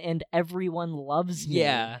Spider-Man and everyone loves me.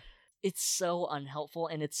 Yeah. It's so unhelpful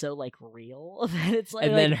and it's so like real that it's like,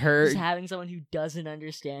 And then her just having someone who doesn't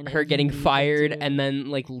understand her and getting you need them fired to. and then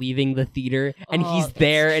like leaving the theater and Oh, he's it's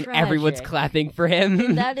there and everyone's tragic. clapping for him.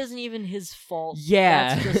 And that isn't even his fault.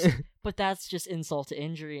 Yeah. That's just insult to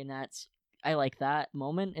injury, and I like that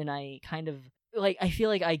moment, and I kind of like, I feel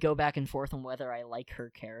like I go back and forth on whether I like her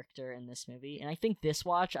character in this movie, and I think this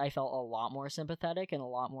watch I felt a lot more sympathetic and a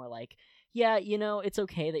lot more like, yeah, you know, it's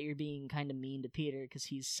okay that you're being kind of mean to Peter because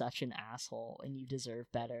he's such an asshole and you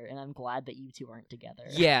deserve better, and I'm glad that you two aren't together.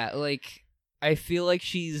 Yeah, like I feel like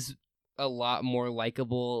she's a lot more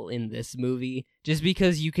likable in this movie just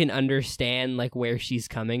because you can understand like where she's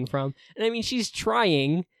coming from. And I mean, she's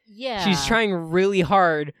trying. Yeah. She's trying really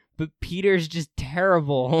hard, but Peter's just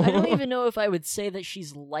terrible. I don't even know if I would say that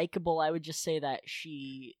she's likable. I would just say that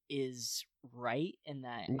she is right and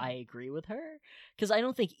that I agree with her. Because I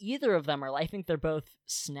don't think either of them are. I think they're both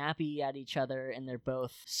snappy at each other and they're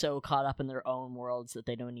both so caught up in their own worlds that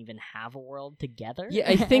they don't even have a world together. Yeah,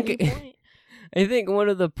 I think one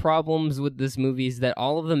of the problems with this movie is that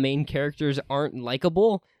all of the main characters aren't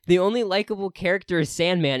likable. the only likable character is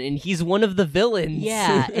Sandman, and he's one of the villains.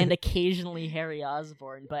 Yeah, and occasionally Harry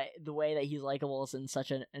Osborn, but the way that he's likable is in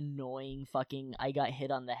such an annoying fucking I got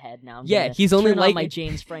hit on the head now. He's only like my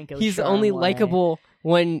James Franco. He's charm only way. likable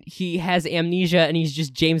when he has amnesia and he's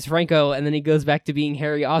just James Franco, and then he goes back to being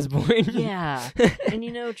Harry Osborn. Yeah,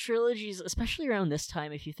 and trilogies, especially around this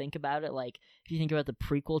time, if you think about it, like if you think about the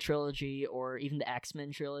prequel trilogy or even the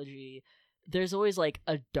X-Men trilogy, there's always like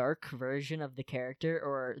a dark version of the character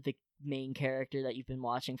or the main character that you've been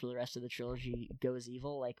watching for the rest of the trilogy goes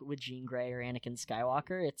evil, like with Jean Grey or Anakin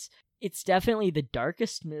Skywalker. It's definitely the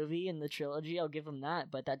darkest movie in the trilogy, I'll give them that,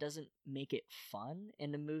 but that doesn't make it fun.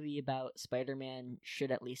 And a movie about Spider-Man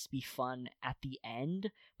should at least be fun at the end.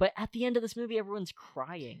 But at the end of this movie, everyone's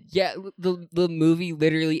crying. Yeah, the movie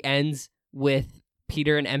literally ends with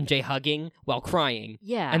Peter and MJ hugging while crying.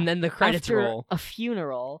 Yeah. And then the credits after roll. a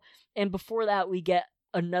funeral. And before that, we get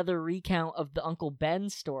another recount of the Uncle Ben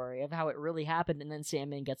story of how it really happened, and then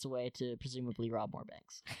Sandman gets away to presumably rob more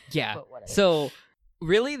banks. Yeah. But whatever. So,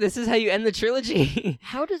 really? This is how you end the trilogy?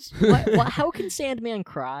 How can Sandman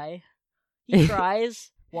cry? He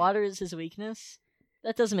cries. Water is his weakness.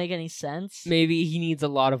 That doesn't make any sense. Maybe he needs a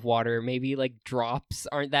lot of water. Maybe like drops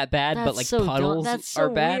aren't that bad, but like so puddles that's so are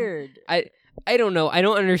bad. Weird. I don't know. I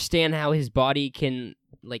don't understand how his body can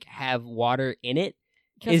like have water in it.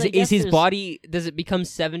 Is his body, does it become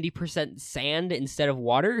 70% sand instead of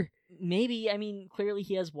water? Maybe. I mean, clearly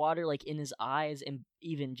he has water like in his eyes, and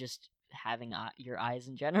even just having your eyes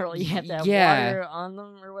in general, you have to have water on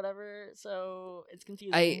them or whatever. So it's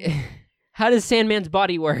confusing. How does Sandman's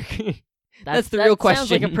body work? That's the real question.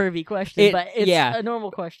 Sounds like a pervy question, but it's a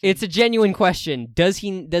normal question. It's a genuine question. Does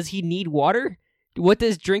he need water? What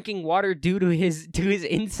does drinking water do to his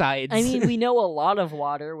insides? I mean, we know a lot of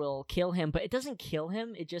water will kill him, but it doesn't kill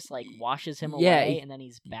him. It just like washes him away, and then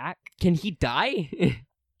he's back. Can he die?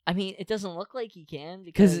 I mean, it doesn't look like he can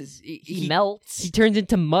because he melts. He turns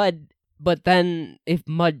into mud, but then if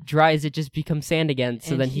mud dries, it just becomes sand again.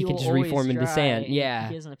 So and then he can just reform into sand. Yeah,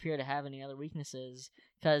 he doesn't appear to have any other weaknesses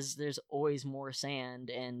because there's always more sand,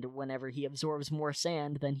 and whenever he absorbs more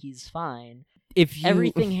sand, then he's fine.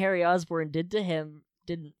 Everything Harry Osborn did to him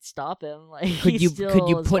didn't stop him. Like, could you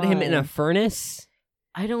put him in a furnace?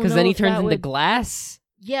 I don't know. Because then he turns into glass.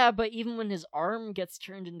 Yeah, but even when his arm gets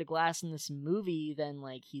turned into glass in this movie, then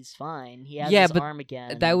like he's fine. He has his arm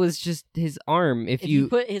again. That was just his arm. If you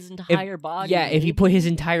put his entire body, if you put his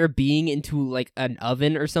entire being into like an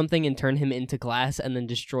oven or something and turn him into glass and then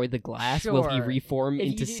destroy the glass, will he reform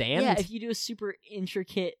into sand? Yeah, if you do a super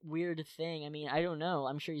intricate, weird thing. I mean, I don't know.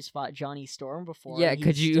 I'm sure he's fought Johnny Storm before. Yeah,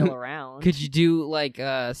 could you still around? Could you do like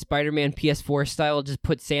Spider-Man PS4 style? Just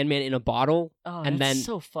put Sandman in a bottle, and then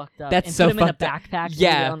so fucked up. That's and so put him fucked in a backpack.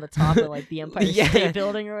 Yeah. On the top of like the Empire State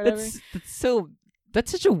Building or whatever.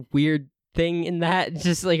 That's such a weird thing in that.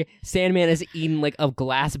 Just like Sandman has eaten like a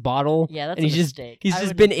glass bottle. Yeah, that's and a mistake. He's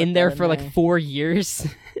just been in there for like 4 years.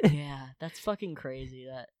 Yeah, that's fucking crazy.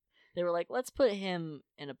 That they were like, let's put him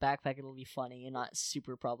in a backpack. It'll be funny and not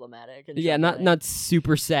super problematic. Yeah, not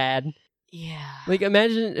super sad. Yeah. Like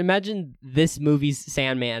imagine this movie's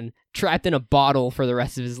Sandman trapped in a bottle for the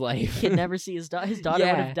rest of his life. He could never see his daughter. His daughter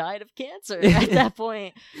would have died of cancer at that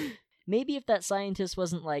point. Maybe if that scientist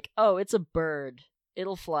wasn't like, oh, it's a bird,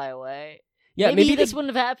 it'll fly away. Yeah, maybe this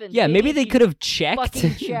wouldn't have happened. Yeah, maybe they could have checked.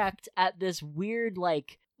 Fucking checked at this weird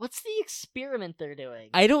like. What's the experiment they're doing?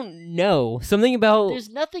 I don't know. Something about there's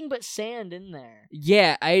nothing but sand in there.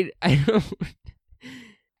 Yeah, I don't.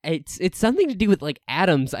 It's something to do with like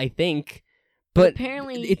atoms, I think. But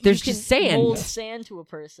apparently, there's just sand. Mold sand to a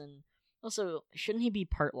person. Also, shouldn't he be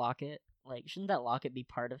part Locket? Like, shouldn't that Locket be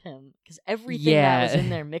part of him? Because everything that was in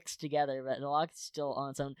there mixed together, but the Locket's still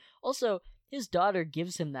on its own. Also, his daughter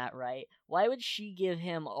gives him that right. Why would she give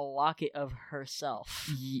him a locket of herself?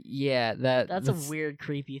 Yeah, that's a weird,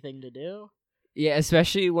 creepy thing to do. Yeah,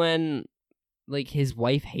 especially when like his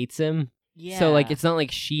wife hates him. Yeah. So like it's not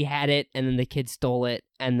like she had it and then the kid stole it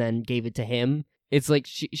and then gave it to him. It's like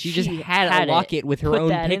she just had a locket with her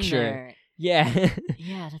own picture. Yeah.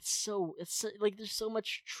 Yeah, it's like there's so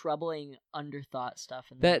much troubling underthought stuff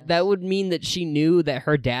in that would mean that she knew that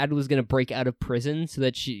her dad was going to break out of prison so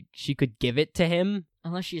that she could give it to him.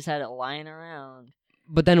 Unless she's had it lying around.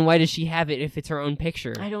 But then why does she have it if it's her own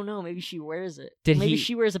picture? I don't know. Maybe she wears it. Maybe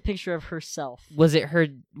she wears a picture of herself. Was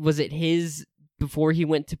it his before he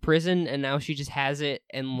went to prison and now she just has it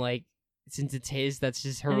and like since it's his, that's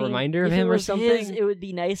just her reminder of him or something? It would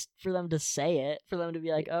be nice for them to say it, for them to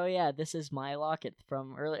be like, oh yeah, this is my locket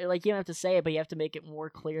from earlier. Like, you don't have to say it, but you have to make it more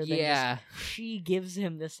clear than just, she gives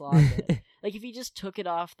him this locket. Like, if he just took it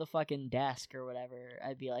off the fucking desk or whatever,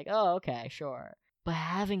 I'd be like, oh, okay, sure. but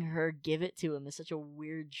having her give it to him is such a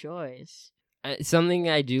weird choice. Something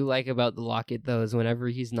I do like about the locket, though, is whenever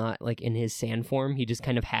he's not like in his sand form, he just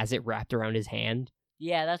kind of has it wrapped around his hand.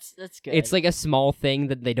 Yeah, that's good. It's like a small thing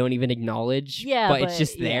that they don't even acknowledge. Yeah, but it's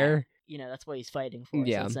just there. You know, that's what he's fighting for.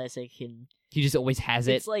 Yeah, so it's nice he just always has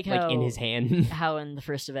it, it's like in his hand. How in the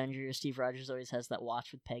first Avengers, Steve Rogers always has that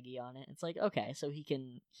watch with Peggy on it. It's like, okay, so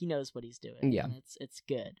he knows what he's doing. Yeah, and it's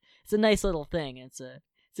good. It's a nice little thing. It's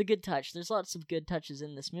a good touch. There's lots of good touches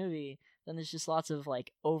in this movie. Then there's just lots of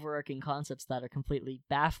like overarching concepts that are completely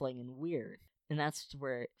baffling and weird. And that's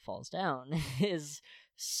where it falls down. Is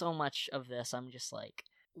so much of this I'm just like,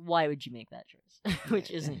 why would you make that choice?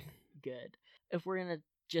 Which isn't good. If we're gonna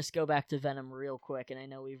just go back to Venom real quick, and I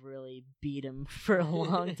know we've really beat him for a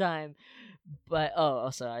long time, but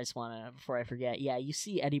also I just want to, before I forget, you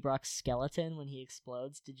see Eddie Brock's skeleton when he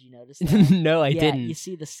explodes. Did you notice that? No, I didn't. You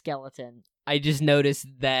see the skeleton. I just noticed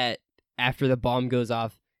that after the bomb goes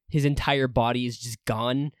off, his entire body is just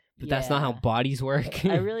gone, but that's not how bodies work.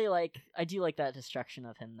 I do like that destruction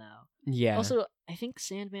of him, though. Yeah. Also, I think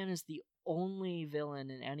Sandman is the only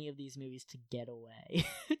villain in any of these movies to get away,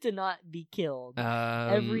 to not be killed.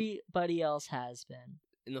 Everybody else has been.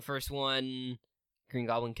 In the first one, Green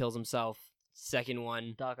Goblin kills himself. Second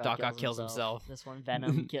one, Doc Ock kills himself. This one,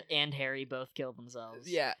 Venom and Harry both kill themselves.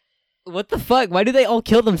 Yeah. What the fuck? Why do they all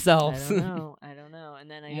kill themselves? I don't know. And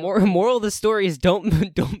then moral of the story is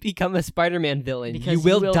don't become a Spider-Man villain. Because you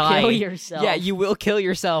will die. Kill yourself. Yeah, you will kill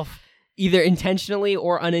yourself. Either intentionally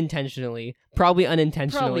or unintentionally. Probably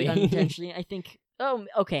unintentionally. I think,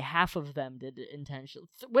 half of them did it intentionally.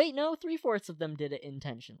 Wait, no, 3/4 of them did it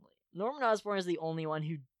intentionally. Norman Osborn is the only one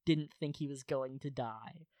who didn't think he was going to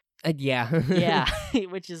die. Yeah. Yeah,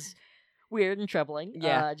 which is weird and troubling.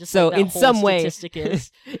 Yeah. Just so like that in whole some way, statistic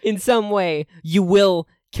is. In some way, you will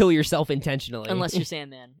kill yourself intentionally. Unless you're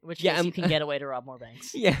Sandman, which case you can get away to rob more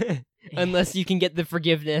banks. Yeah. Unless you can get the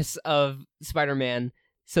forgiveness of Spider-Man,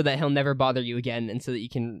 so that he'll never bother you again, and so that you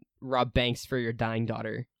can rob banks for your dying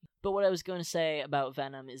daughter. But what I was going to say about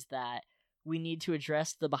Venom is that we need to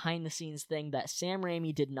address the behind-the-scenes thing that Sam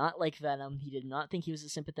Raimi did not like Venom, he did not think he was a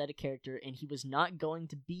sympathetic character, and he was not going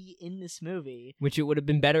to be in this movie. Which it would have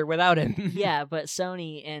been better without him. Yeah, but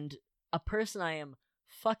Sony, and a person I am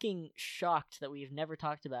fucking shocked that we've never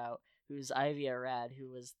talked about, who's Ivy Arad, who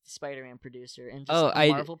was the Spider-Man producer, and just the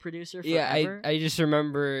Marvel producer forever. Yeah, I just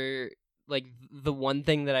remember... Like the one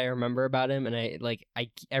thing that I remember about him, and I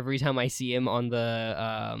every time I see him on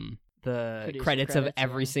the credits of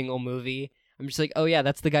every single movie, I'm just like, oh yeah,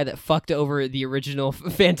 that's the guy that fucked over the original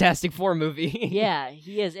Fantastic Four movie. Yeah,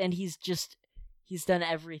 he is, and he's done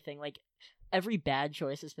everything. Like every bad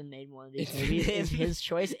choice that's been made in one of these movies is his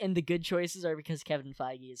choice, and the good choices are because Kevin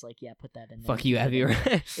Feige is like, yeah, put that in there. Fuck you, Abby.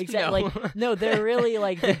 Exactly. No, they're really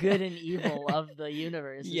like the good and evil of the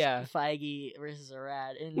universe. Yeah. Feige versus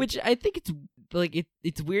Arad. Which I think it's like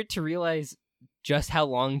it's weird to realize just how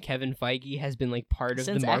long Kevin Feige has been like part of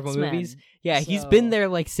since the Marvel X-Men. movies. Yeah, he's been there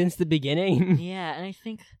like since the beginning. Yeah, and I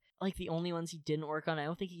think like the only ones he didn't work on, I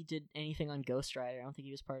don't think he did anything on Ghost Rider. I don't think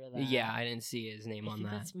he was part of that. Yeah, I didn't see his name on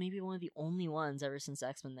that. That's maybe one of the only ones ever since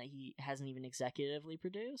X-Men that he hasn't even executively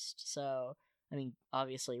produced. So, I mean,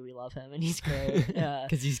 obviously we love him and he's great.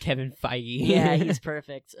 Because he's Kevin Feige. Yeah, he's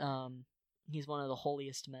perfect. He's one of the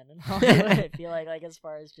holiest men in Hollywood, I feel like as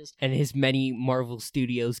far as just... And his many Marvel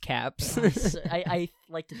Studios caps. I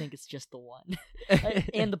like to think it's just the one.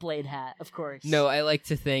 And the Blade hat, of course. No, I like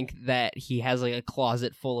to think that he has like a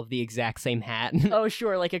closet full of the exact same hat. Oh,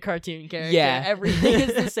 sure, like a cartoon character. Yeah. Everything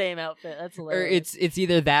is the same outfit. That's hilarious. Or it's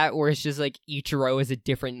either that or it's just like each row is a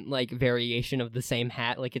different like variation of the same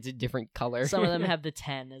hat. Like it's a different color. Some of them have the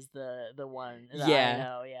 10 as the one. Yeah. I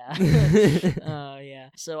know, yeah. Oh, yeah.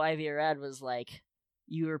 So Ivy Arad was like,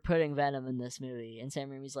 you were putting Venom in this movie, and Sam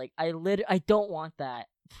Raimi's like, I don't want that.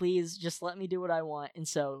 Please just let me do what I want. And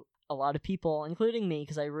so a lot of people, including me,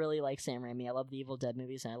 because I really like Sam Raimi, I love the Evil Dead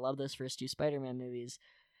movies, and I love those first two Spider-Man movies,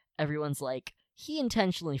 everyone's like, he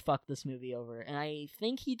intentionally fucked this movie over. And I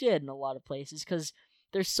think he did in a lot of places, because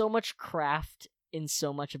there's so much craft in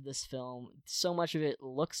so much of this film. So much of it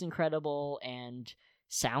looks incredible and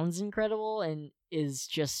sounds incredible and is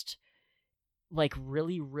just like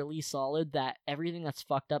really, really solid, that everything that's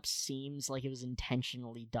fucked up seems like it was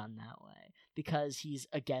intentionally done that way because he's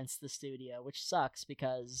against the studio, which sucks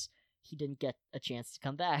because he didn't get a chance to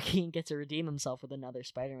come back. He didn't get to redeem himself with another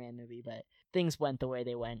Spider-Man movie, but things went the way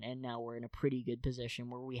they went, and now we're in a pretty good position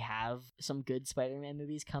where we have some good Spider-Man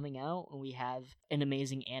movies coming out, and we have an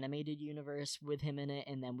amazing animated universe with him in it,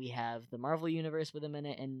 and then we have the Marvel universe with him in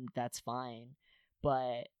it, and that's fine.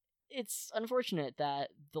 But it's unfortunate that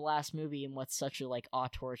the last movie in what's such a like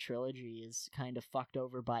auteur trilogy is kind of fucked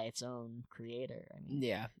over by its own creator. I mean,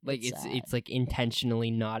 Yeah, like it's sad. it's like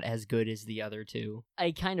intentionally not as good as the other two.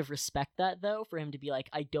 I kind of respect that though, for him to be like,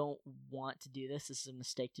 I don't want to do this. This is a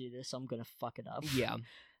mistake to do this, so I'm gonna fuck it up. Yeah.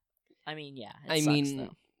 I mean, yeah. I mean,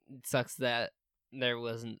 it sucks that there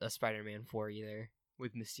wasn't a Spider-Man 4 either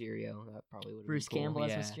with Mysterio. That probably would have Bruce been cool. Campbell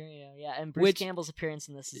as Mysterio, yeah, and Bruce Which- Campbell's appearance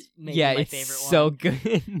in this is maybe yeah, my it's favorite so one.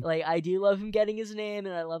 good. Like, I do love him getting his name,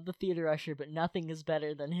 and I love the theater usher, but nothing is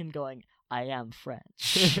better than him going, I am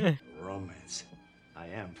French. Romance. I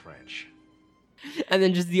am French. And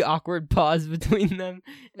then just the awkward pause between them,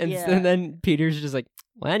 and, Yeah. and then Peter's just like,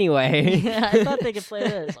 well, anyway. Yeah, I thought they could play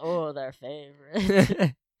this. Oh, their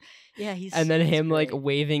favorite. Yeah, he's and then he's him like great.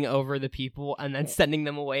 waving over the people and then sending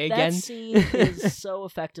them away That again. scene is so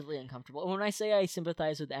effectively uncomfortable. When I say I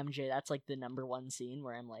sympathize with MJ, that's like the number one scene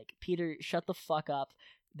where I'm like, Peter, shut the fuck up.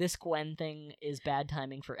 This Gwen thing is bad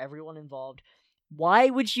timing for everyone involved. Why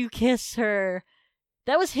would you kiss her?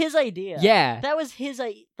 That was his idea. Yeah. That was his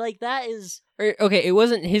like that is Okay, it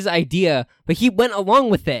wasn't his idea, but he went along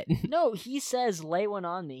with it. no. He says, "Lay one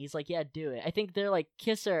on me." He's like, "Yeah, do it." I think they're like,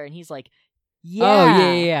 "Kiss her," and he's like, "Yeah,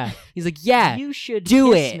 Oh yeah. He's like, yeah, you should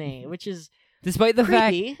do kiss it." me," which is Despite the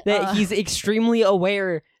creepy. fact that he's extremely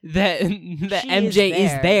aware that that She MJ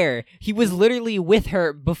is is there. He was literally with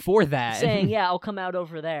her before that. saying, "Yeah, I'll come out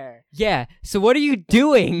over there." Yeah, so what are you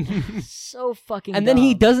doing? So fucking. And then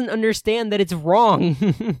he dumb. doesn't understand that it's wrong.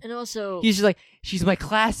 And also, He's just like, she's my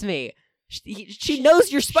classmate. She knows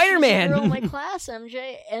you're She's Spider-Man. a girl in my class,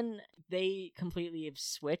 MJ, and they completely have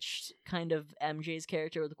switched kind of MJ's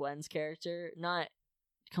character with Gwen's character. Not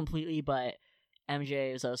completely, but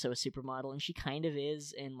MJ is also a supermodel, and she kind of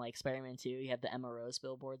is in like Spider-Man 2. You have the Emma Rose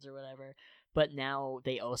billboards or whatever. But now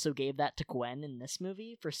they also gave that to Gwen in this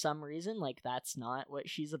movie for some reason. Like, that's not what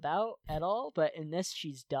she's about at all. But in this,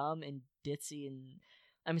 she's dumb and ditzy, and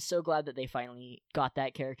I'm so glad that they finally got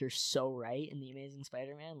that character so right in The Amazing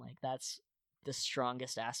Spider-Man. Like, that's the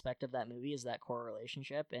strongest aspect of that movie, is that core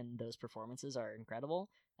relationship, and those performances are incredible.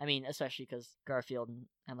 I mean, especially because Garfield and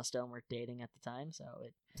Emma Stone were dating at the time, so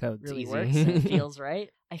it So it's really easy. works and it feels right.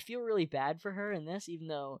 I feel really bad for her in this, even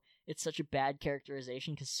though it's such a bad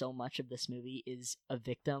characterization, because so much of this movie is a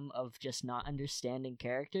victim of just not understanding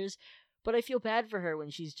characters. But I feel bad for her when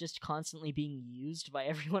she's just constantly being used by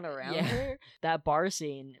everyone around Yeah. her. That bar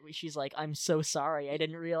scene, where she's like, "I'm so sorry. I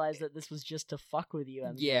didn't realize that this was just to fuck with you,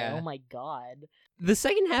 MJ." Yeah. Oh my god. The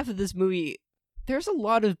second half of this movie, there's a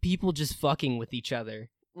lot of people just fucking with each other.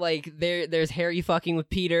 Like, there's Harry fucking with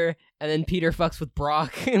Peter, and then Peter fucks with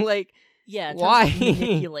Brock. Like, Yeah, tons why? of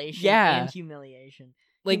manipulation Yeah. and humiliation.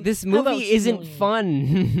 Like, And this how about movie isn't humiliation?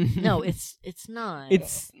 fun. No, it's not.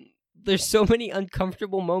 There's so many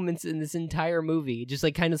uncomfortable moments in this entire movie, just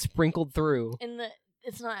like kind of sprinkled through. And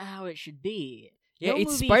it's not how it should be. Yeah, No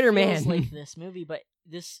it's movie Spider-Man. feels like this movie, but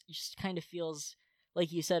this just kind of feels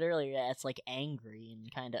like you said earlier. Yeah, it's like angry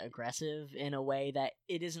and kind of aggressive in a way that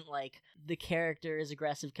it isn't like the character is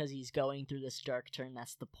aggressive because he's going through this dark turn.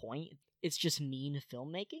 That's the point. It's just mean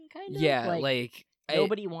filmmaking, kind of. Yeah, like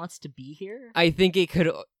nobody wants to be here. I think it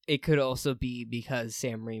could also be because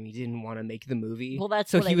Sam Raimi didn't want to make the movie. Well,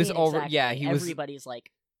 that's so what he I was mean, over. exactly. Yeah, he was. Everybody's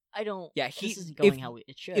like, I don't. Yeah, this isn't going how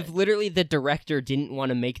it should. If literally the director didn't want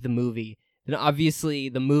to make the movie, then obviously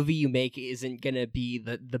the movie you make isn't gonna be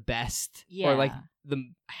the best or like Yeah.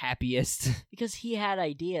 the happiest. Because he had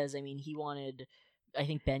ideas. I mean, he wanted, I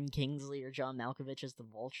think, Ben Kingsley or John Malkovich as the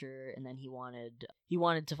Vulture, and then he wanted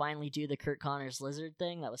to finally do the Kurt Connors lizard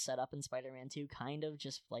thing that was set up in Spider-Man 2, kind of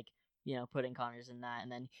just like, you know, putting Connors in that,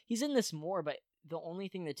 and then he's in this more, but the only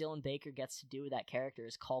thing that Dylan Baker gets to do with that character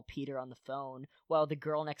is call Peter on the phone while the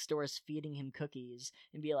girl next door is feeding him cookies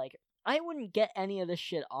and be like, I wouldn't get any of this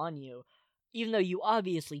shit on you, even though you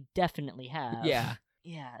obviously definitely have. Yeah.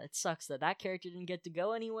 Yeah, it sucks that character didn't get to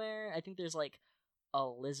go anywhere. I think there's like a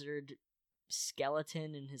lizard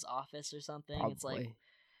skeleton in his office or something. It's like, Probably.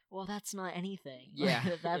 well, that's not anything. Yeah.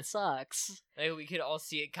 That sucks. Like, we could all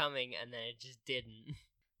see it coming, and then it just didn't.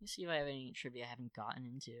 Let me see if I have any trivia I haven't gotten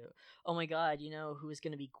into. Oh my god, you know who is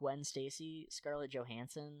going to be Gwen Stacy? Scarlett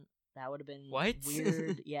Johansson. That would have been What?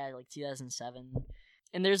 weird. Yeah, like 2007.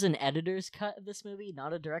 And there's an editor's cut of this movie,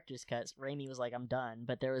 not a director's cut. Raimi was like, I'm done.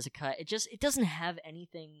 But there was a cut. It doesn't have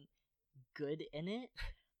anything good in it.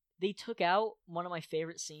 They took out one of my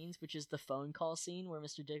favorite scenes, which is the phone call scene where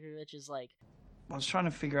Mr. Dickovich is like, I was trying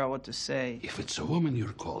to figure out what to say. If it's a woman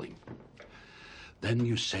you're calling, then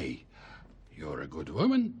you say, you're a good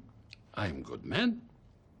woman, I'm good man.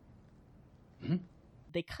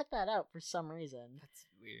 They cut that out for some reason. That's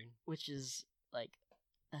weird. Which is, like,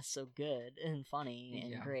 that's so good and funny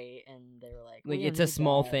and great, and they were like it's a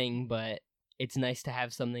small thing, but it's nice to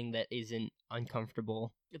have something that isn't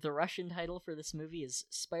uncomfortable. The Russian title for this movie is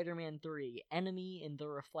Spider-Man 3: Enemy in the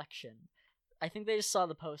Reflection. I think they just saw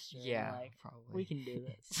the poster. Yeah, and probably. We can do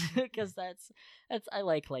this because that's I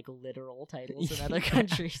like literal titles in other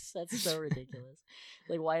countries. That's so ridiculous.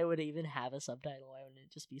 Like, why would it even have a subtitle? Why wouldn't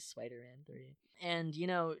it just be Spider-Man 3? And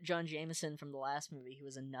John Jameson from the last movie, who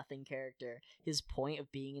was a nothing character, his point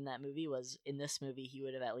of being in that movie was in this movie he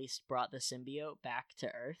would have at least brought the symbiote back to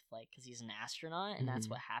Earth, like because he's an astronaut, and that's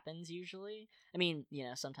what happens usually. I mean,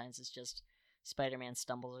 sometimes it's just Spider-Man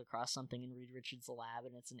stumbles across something in Reed Richards' lab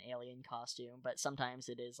and it's an alien costume, but sometimes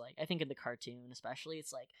it is like, I think in the cartoon especially,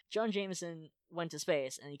 it's like John Jameson went to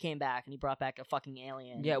space and he came back and he brought back a fucking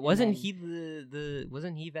alien. Yeah, wasn't he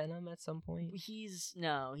wasn't he Venom at some point? He's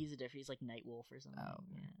a different, he's like Nightwolf or something. Oh,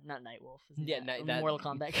 yeah. Not Nightwolf. Yeah, that Mortal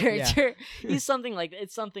Kombat character. Yeah. He's something like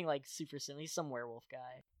super similar. He's some werewolf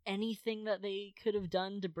guy. Anything that they could have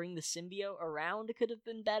done to bring the symbiote around could have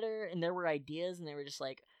been better, and there were ideas and they were just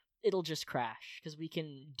like, it'll just crash because we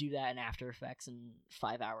can do that in After Effects in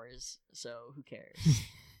 5 hours, so who cares?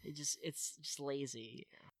 It's just lazy.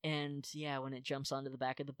 And yeah, when it jumps onto the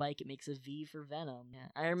back of the bike, it makes a V for Venom. Yeah.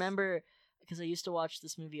 I remember because I used to watch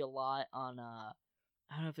this movie a lot on I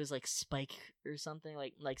don't know if it was like Spike or something,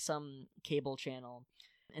 like some cable channel,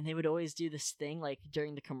 and they would always do this thing like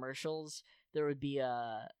during the commercials. There would be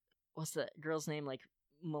what's that girl's name, like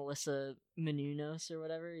Melissa Menounos or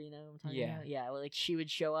whatever, you know what I'm talking about? Yeah, like she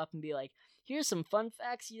would show up and be like, here's some fun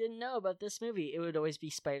facts you didn't know about this movie. It would always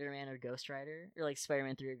be Spider-Man or Ghost Rider, or like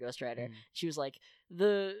Spider-Man 3 or Ghost Rider. She was like,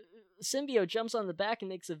 the symbiote jumps on the back and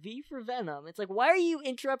makes a V for Venom. It's like, why are you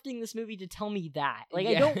interrupting this movie to tell me that? Like,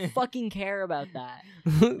 I don't fucking care about that.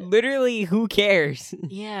 Literally, who cares?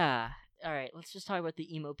 Yeah. All right, let's just talk about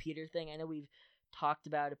the Emo Peter thing. I know we've talked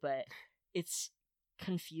about it, but it's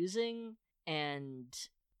confusing. And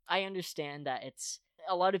I understand that it's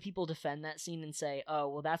a lot of people defend that scene and say, oh,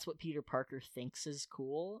 well, that's what Peter Parker thinks is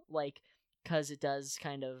cool, like, because it does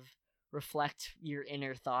kind of reflect your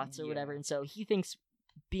inner thoughts or whatever. And so he thinks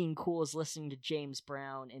being cool is listening to James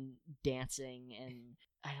Brown and dancing, and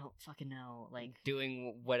I don't fucking know, like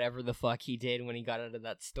doing whatever the fuck he did when he got out of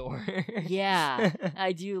that store. Yeah,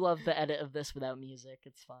 I do love the edit of this without music.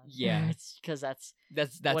 It's fun. Yeah, it's because that's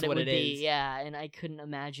what it is. Yeah, and I couldn't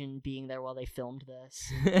imagine being there while they filmed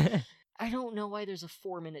this. I don't know why there's a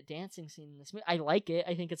 4-minute dancing scene in this movie. I like it.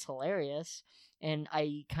 I think it's hilarious, and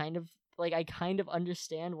I kind of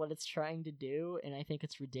understand what it's trying to do, and I think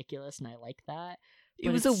it's ridiculous, and I like that. It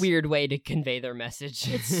was a weird way to convey their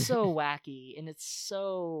message. It's so wacky, and it's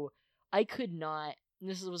so... I could not...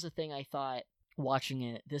 This was a thing I thought watching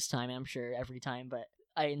it this time, I'm sure every time, but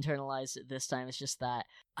I internalized it this time. It's just that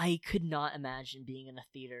I could not imagine being in a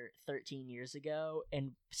theater 13 years ago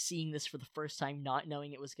and seeing this for the first time, not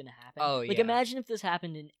knowing it was going to happen. Oh, like, imagine if this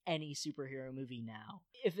happened in any superhero movie now.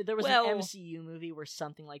 If there was an MCU movie where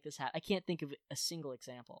something like this happened, I can't think of a single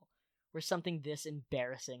example where something this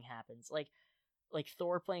embarrassing happens. Like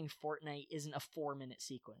Thor playing Fortnite isn't a 4-minute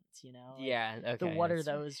sequence, you know? Like, yeah, okay. The what are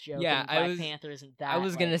those jokes? Yeah, Black Panther isn't that. I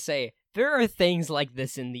was gonna say, there are things like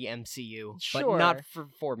this in the MCU, but not for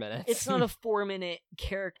 4 minutes. It's not a 4-minute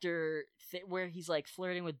character where he's like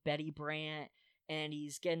flirting with Betty Brant and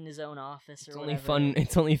he's getting his own office or whatever.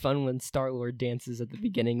 It's only fun when Star-Lord dances at the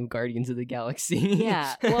beginning of Guardians of the Galaxy.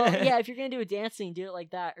 Yeah, well, yeah, if you're gonna do a dance scene, do it like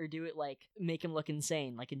that, or do it like make him look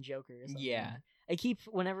insane, like in Joker or something. Yeah. I keep,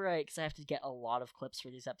 because I have to get a lot of clips for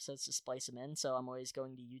these episodes to splice them in, so I'm always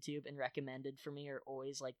going to YouTube, and recommended for me are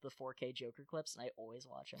always like the 4K Joker clips, and I always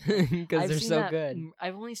watch them. Because they're so good.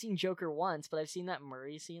 I've only seen Joker once, but I've seen that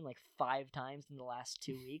Murray scene like 5 times in the last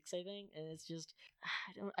 2 weeks, I think, and it's just,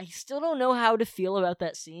 I still don't know how to feel about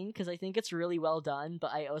that scene, because I think it's really well done,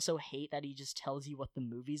 but I also hate that he just tells you what the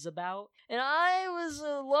movie's about. And I was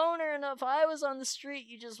a loner, and if I was on the street,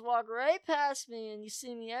 you just walk right past me, and you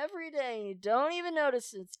see me every day, and you don't even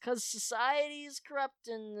notice it's because society is corrupt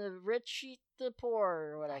and the rich eat the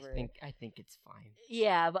poor or whatever. I think it's fine.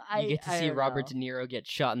 Yeah, but you get to see Robert De Niro get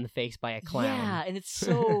shot in the face by a clown. Yeah, and it's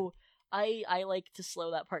so I like to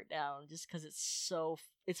slow that part down just because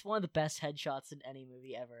it's one of the best headshots in any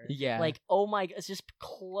movie ever. Yeah, like, oh my, it's just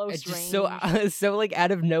close it's range. Just so like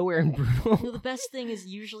out of nowhere and brutal. You know, the best thing is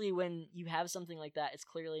usually when you have something like that, it's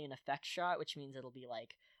clearly an effect shot, which means it'll be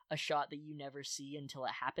like a shot that you never see until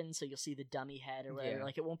it happens, so you'll see the dummy head or whatever. Yeah.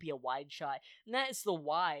 Like, it won't be a wide shot, and that is the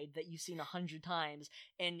wide that you've seen 100 times,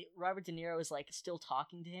 and Robert De Niro is like still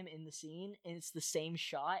talking to him in the scene, and it's the same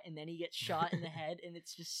shot, and then he gets shot in the head, and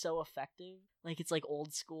it's just so effective. Like, it's like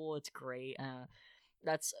old school. It's great.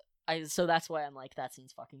 So that's why I'm like, that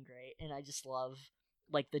scene's fucking great, and I just love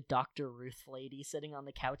like the Dr. Ruth lady sitting on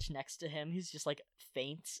the couch next to him, who's just like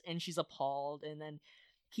faints and she's appalled, and then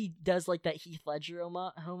he does like that Heath Ledger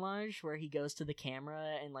homage where he goes to the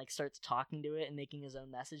camera and like starts talking to it and making his own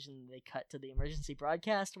message, and they cut to the emergency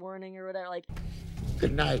broadcast warning or whatever. Like,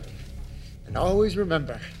 good night, and always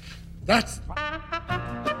remember, that's.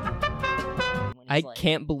 I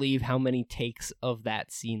can't believe how many takes of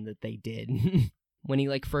that scene that they did. When he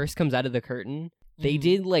like first comes out of the curtain, they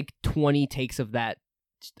did like 20 takes of that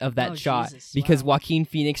shot, Jesus, because wow. Joaquin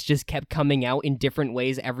Phoenix just kept coming out in different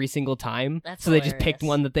ways every single time. That's so they just picked hilarious.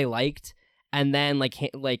 one that they liked, and then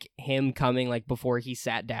like him coming like before he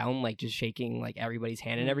sat down, like just shaking like everybody's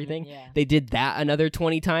hand and everything. yeah. They did that another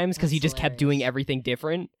 20 times because he That's just kept doing everything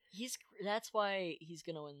different. That's why he's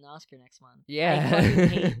gonna win an Oscar next month. Yeah. I fucking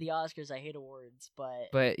hate the Oscars. I hate awards, but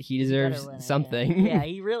He better deserves win it, something. Yeah,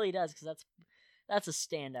 he really does, because that's a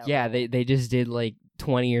standout. Yeah, role. they just did like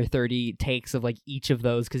 20 or 30 takes of like each of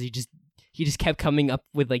those because he just kept coming up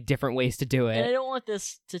with like different ways to do And I it. don't want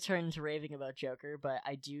this to turn into raving about Joker, but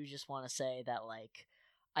I do just want to say that like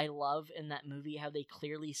I love in that movie how they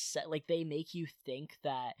clearly set, like, they make you think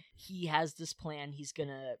that he has this plan. He's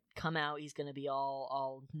gonna come out, he's gonna be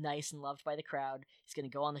all nice and loved by the crowd, he's gonna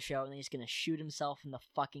go on the show, and then he's gonna shoot himself in the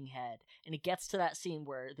fucking head. And it gets to that scene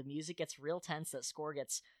where the music gets real tense, that score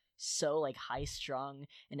gets so like high strung,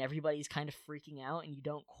 and everybody's kind of freaking out, and you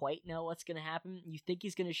don't quite know what's gonna happen. You think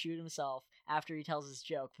he's gonna shoot himself after he tells his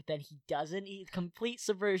joke, but then he doesn't. Complete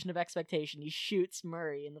subversion of expectation. He shoots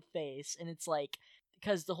Murray in the face, and it's like,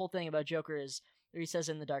 because the whole thing about Joker is, or he says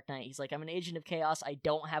in The Dark Knight, he's like, I'm an agent of chaos, I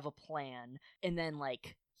don't have a plan. And then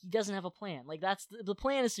like he doesn't have a plan. Like, that's the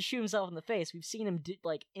plan is to shoot himself in the face. We've seen him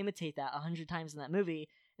imitate that 100 times in that movie,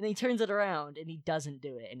 and then he turns it around and he doesn't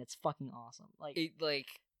do it, and it's fucking awesome.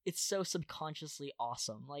 It's so subconsciously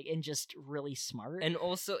awesome, like, and just really smart. And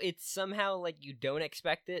also, it's somehow like you don't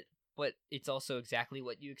expect it, but it's also exactly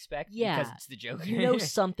what you expect. Yeah, because it's the Joker. You know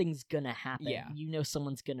something's gonna happen. Yeah. You know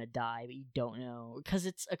someone's gonna die, but you don't know, because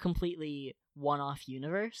it's a completely one-off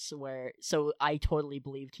universe where. So I totally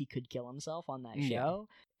believed he could kill himself on that show,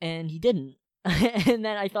 and he didn't. And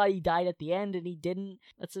then I thought he died at the end, and he didn't.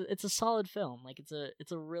 It's a solid film. Like, it's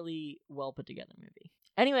a really well put together movie.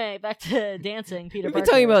 Anyway, back to dancing. Peter We've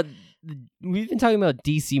Parker. been talking about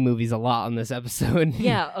DC movies a lot on this episode.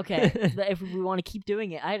 Yeah, okay. If we want to keep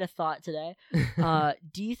doing it, I had a thought today.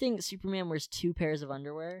 Do you think Superman wears 2 pairs of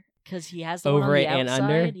underwear? Because he has the one on Over the it and outside.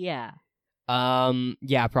 under? Yeah.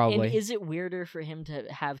 Yeah, probably. And is it weirder for him to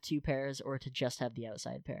have 2 pairs or to just have the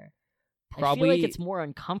outside pair? Probably. I feel like it's more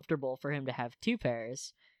uncomfortable for him to have 2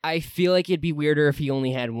 pairs. I feel like it'd be weirder if he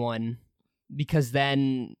only had one, because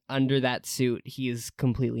then under that suit he is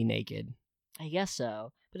completely naked. I guess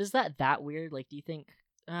so. But is that weird? Like, do you think?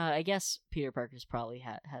 I guess Peter Parker's probably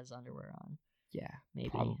has underwear on. Yeah, maybe.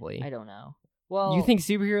 probably. I don't know. Well, you think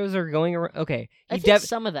superheroes are going around? Okay, I think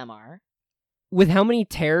some of them are. With how many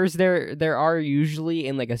tears there are usually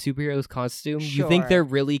in like a superhero's costume, you think Sure. they're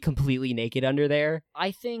really completely naked under there?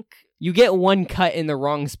 I think you get one cut in the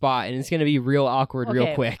wrong spot and it's gonna be real awkward real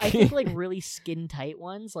Okay, quick. I think like really skin tight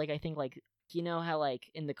ones. Like, I think like, you know how like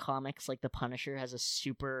in the comics, like the Punisher has a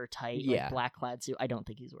super tight Yeah. like black clad suit. I don't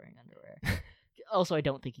think he's wearing underwear. Also, I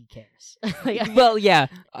don't think he cares. Well, yeah,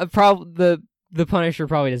 the Punisher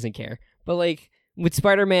probably doesn't care, but like with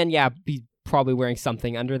Spider-Man, yeah, he's probably wearing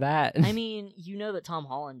something under that. I mean, you know that Tom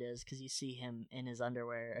Holland is, because you see him in his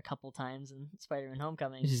underwear a couple times in Spider-Man: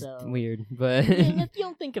 Homecoming. It's just so weird, but you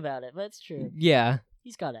don't think about it, but it's true. yeah,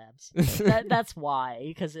 He's got abs. That's why,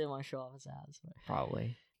 because they want to show off his abs. But.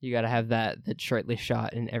 probably you gotta have that shirtless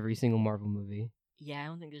shot in every single Marvel movie. Yeah, I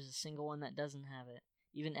don't think there's a single one that doesn't have it.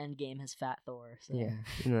 Even Endgame has Fat Thor. So. Yeah,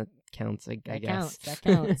 and that counts. I guess That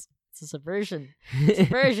counts. It's a subversion.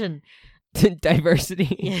 Subversion.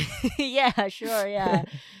 Diversity. Yeah, sure, yeah.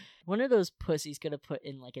 When are those pussies gonna put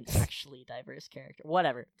in like an actually diverse character?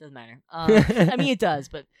 Whatever, doesn't matter. I mean, it does,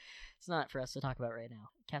 but it's not for us to talk about right now.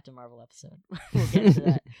 Captain Marvel episode. We'll get into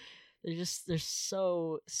that. They're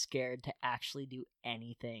so scared to actually do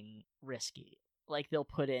anything risky. Like, they'll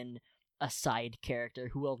put in a side character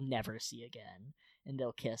who we'll never see again, and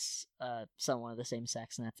they'll kiss someone of the same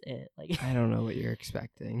sex, and that's it. Like, I don't know what you're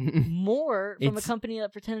expecting. more from a company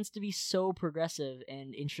that pretends to be so progressive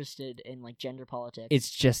and interested in like gender politics. It's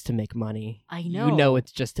just to make money. I know. You know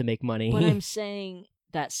it's just to make money. But I'm saying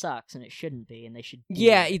that sucks, and it shouldn't be, and they should.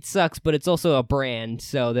 Yeah, it sucks, but it's also a brand,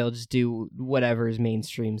 so they'll just do whatever is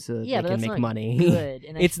mainstream so that they can make money. Good.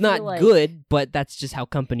 And it's not like, good, but that's just how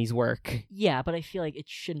companies work. Yeah, but I feel like it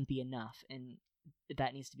shouldn't be enough, and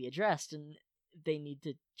that needs to be addressed. And they need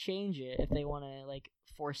to change it if they want to like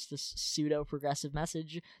force this pseudo progressive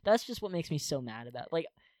message. That's just what makes me so mad about. Like,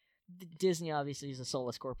 Disney obviously is a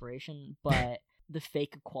soulless corporation, but the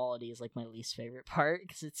fake equality is like my least favorite part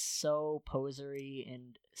because it's so posery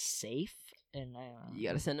and safe. And I don't know. You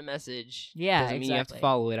gotta send a message. Yeah, Doesn't mean you have to exactly.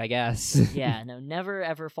 follow it, I guess. Yeah, no, never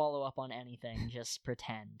ever follow up on anything. Just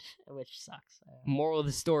pretend, which sucks. Moral of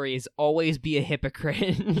the story is always be a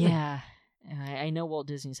hypocrite. Yeah, I know Walt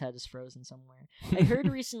Disney's head is frozen somewhere. I heard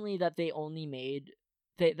recently that they only made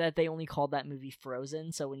that they only called that movie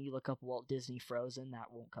Frozen. So when you look up Walt Disney Frozen,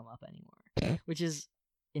 that won't come up anymore, which is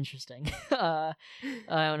interesting. I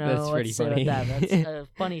don't know. That's pretty funny. That's a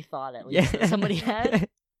funny thought, at least, that somebody had.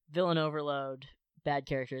 Villain overload, bad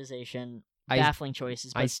characterization, baffling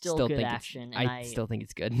choices, but still good action. And I still think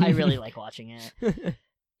it's good. I really like watching it.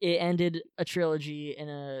 It ended a trilogy in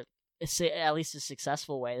at least a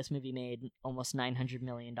successful way. This movie made almost $900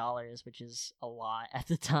 million, which is a lot at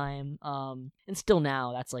the time. And still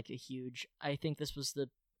now, that's like a huge. I think this was the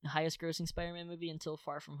highest grossing Spider-Man movie until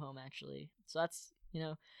Far From Home, actually. So that's,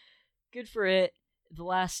 good for it. The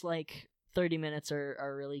last 30 minutes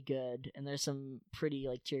are really good, and there's some pretty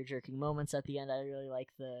tear-jerking moments at the end. I really like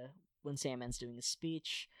when Sandman's doing his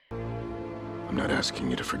speech. I'm not asking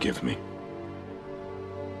you to forgive me.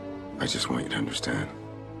 I just want you to understand.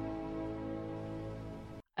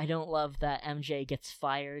 I don't love that MJ gets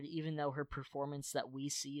fired, even though her performance that we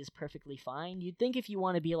see is perfectly fine. You'd think if you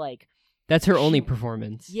want to be that's her only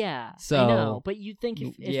performance. Yeah, so I know, but you'd think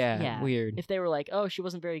if weird. If they were like, oh, she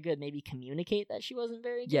wasn't very good, maybe communicate that she wasn't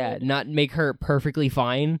very good. Yeah, not make her perfectly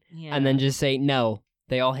fine, and then just say, no,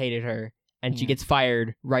 they all hated her, and she gets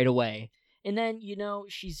fired right away. And then,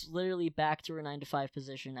 she's literally back to her 9-to-5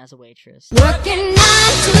 position as a waitress. Working 9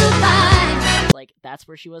 to 5. That's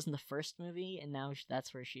where she was in the first movie, and now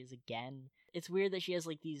that's where she is again. It's weird that she has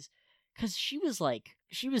these, because she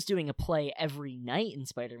was doing a play every night in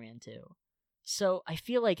Spider-Man 2. So I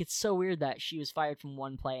feel like it's so weird that she was fired from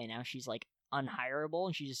one play and now she's unhireable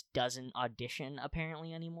and she just doesn't audition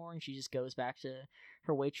apparently anymore and she just goes back to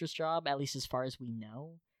her waitress job, at least as far as we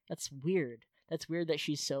know. That's weird. That's weird that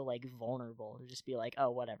she's so vulnerable to just be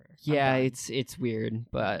oh, whatever. Yeah, it's weird,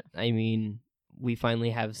 but I mean, we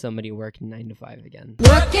finally have somebody working 9 to 5 again.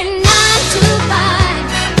 Working 9 to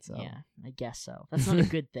 5. So. Yeah, I guess so. That's not a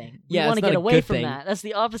good thing. We Yeah, want to it's not get a away good from thing. that. That's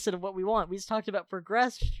the opposite of what we want. We just talked about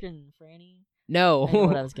progression, Franny. No, I know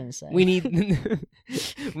what I was gonna say. we need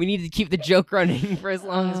to keep the joke running for as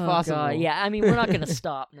long as possible. God. Yeah, I mean, we're not gonna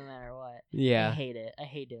stop no matter what. Yeah. I hate it. I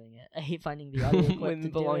hate doing it. I hate finding the audio clip When to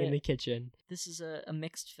belong do in it. the kitchen. This is a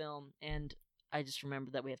mixed film, and I just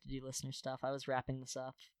remembered that we have to do listener stuff. I was wrapping this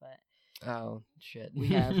up, but Oh shit, we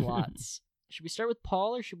have lots. Should we start with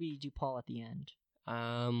Paul, or should we do Paul at the end?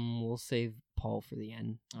 We'll save Paul for the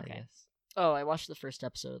end. Okay. I guess. Oh, I watched the first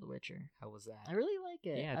episode of The Witcher. How was that? I really like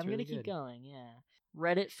it. Yeah, it's I'm really gonna keep good. going. Yeah.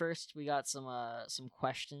 Reddit first. We got some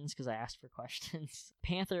questions because I asked for questions.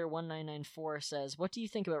 Panther1994 says, "What do you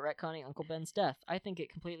think about retconning Uncle Ben's death? I think it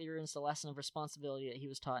completely ruins the lesson of responsibility that he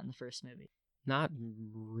was taught in the first movie." Not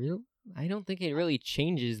real. I don't think it really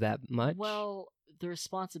changes that much. Well, the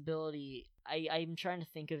responsibility. I'm trying to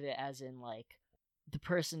think of it as in the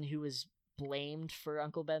person who was blamed for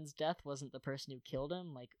Uncle Ben's death wasn't the person who killed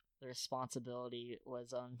him. The responsibility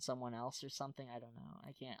was on someone else or something. I don't know.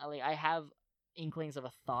 I can't. I have inklings of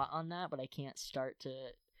a thought on that, but I can't start to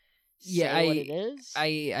say what it is.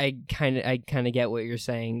 I kind of get what you're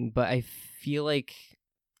saying, but I feel like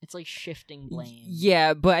It's shifting blame.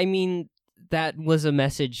 Yeah, but I mean that was a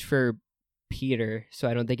message for Peter, so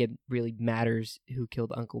I don't think it really matters who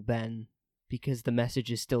killed Uncle Ben because the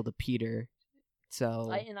message is still to Peter.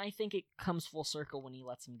 So I think it comes full circle when he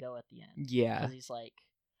lets him go at the end. Yeah. Because he's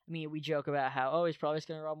we joke about how, he's probably just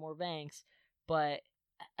going to rob more banks, but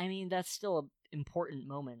I mean, that's still an important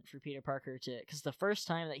moment for Peter Parker because the first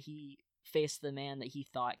time that he faced the man that he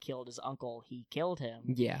thought killed his uncle, he killed him.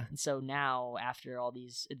 Yeah. And so now, after all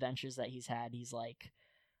these adventures that he's had, he's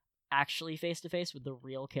actually face to face with the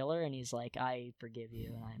real killer, and he's I forgive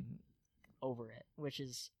you, and I'm over it, which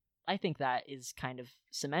is, I think that is kind of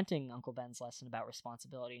cementing Uncle Ben's lesson about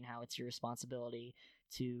responsibility and how it's your responsibility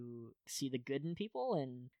to see the good in people,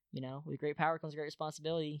 and with great power comes great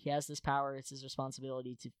responsibility. He has this power, it's his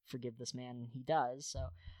responsibility to forgive this man, and he does. So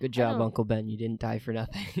good job, Uncle Ben. You didn't die for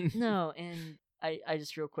nothing. No, and I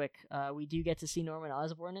just real quick, we do get to see Norman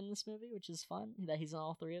Osborn in this movie, which is fun. That he's in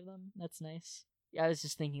all three of them. That's nice. Yeah, I was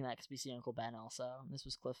just thinking that because we see Uncle Ben also. This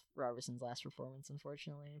was Cliff Robertson's last performance,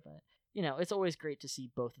 unfortunately, but it's always great to see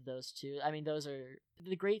both of those two. I mean, those are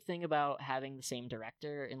the great thing about having the same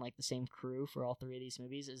director and the same crew for all three of these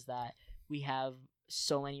movies is that we have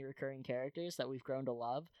so many recurring characters that we've grown to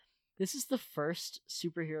love. This is the first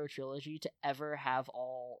superhero trilogy to ever have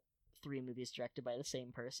all 3 movies directed by the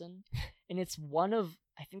same person. And it's one of,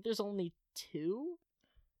 I think there's only 2.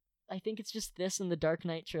 I think it's just this and the Dark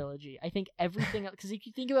Knight trilogy. I think everything else, because if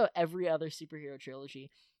you think about every other superhero trilogy,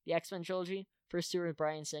 the X-Men trilogy, first 2 were with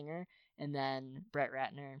Bryan Singer, and then Brett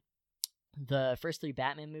Ratner. The first 3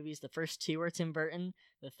 Batman movies, the first 2 are Tim Burton,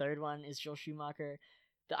 the third one is Joel Schumacher.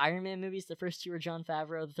 The Iron Man movies, the first 2 are Jon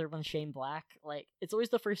Favreau, the third one's Shane Black. Like, it's always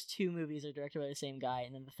the first 2 movies are directed by the same guy,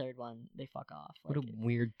 and then the third one, they fuck off. What Like, a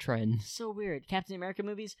weird trend. so weird. Captain America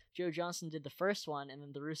movies, Joe Johnston did the first one, and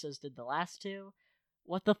then the Russos did the last 2.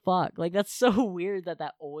 What the fuck? Like, that's so weird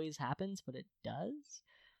that always happens, but it does.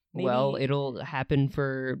 Maybe... Well, it'll happen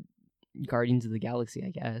for Guardians of the Galaxy, I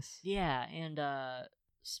guess. Yeah, and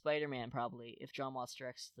Spider-Man probably. If John Watts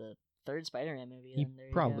directs the 3rd Spider-Man movie, He then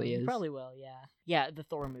there probably you go. is. He probably will, yeah. Yeah, the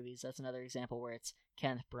Thor movies, that's another example where it's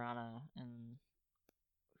Kenneth Branagh and...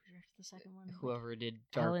 Who directed the second one? Whoever did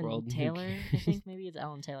Dark Alan World. Taylor, I think maybe it's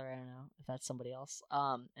Alan Taylor, I don't know if that's somebody else.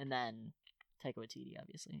 And then Taika Waititi,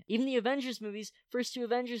 obviously. Even the Avengers movies, first 2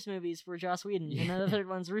 Avengers movies were Joss Whedon, and then the third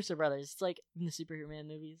one's Russo brothers. It's like in the Superman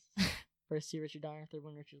movies. First 2 Richard Donner, third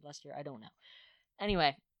one Richard Lester. I don't know.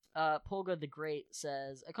 Anyway, Polga the Great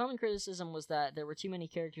says, a common criticism was that there were too many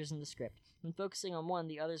characters in the script. When focusing on one,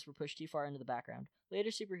 the others were pushed too far into the background.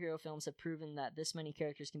 Later superhero films have proven that this many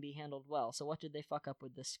characters can be handled well, so what did they fuck up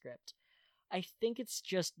with this script? I think it's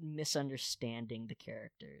just misunderstanding the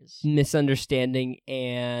characters. Misunderstanding,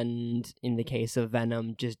 and in the case of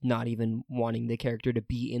Venom, just not even wanting the character to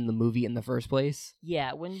be in the movie in the first place.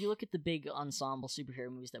 Yeah, when you look at the big ensemble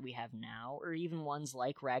superhero movies that we have now, or even ones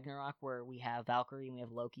like Ragnarok, where we have Valkyrie and we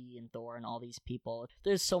have Loki and Thor and all these people,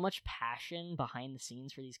 there's so much passion behind the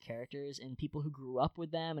scenes for these characters and people who grew up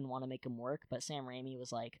with them and want to make them work, but Sam Raimi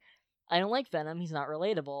was like, I don't like Venom, he's not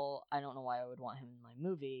relatable, I don't know why I would want him in my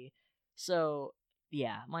movie. So,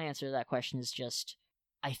 yeah, my answer to that question is just,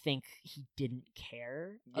 I think he didn't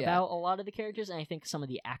care about a lot of the characters, and I think some of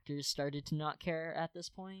the actors started to not care at this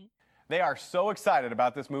point. They are so excited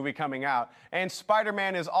about this movie coming out, and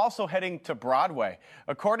Spider-Man is also heading to Broadway.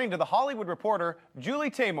 According to The Hollywood Reporter,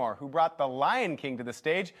 Julie Taymor, who brought The Lion King to the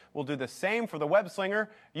stage, will do the same for The Web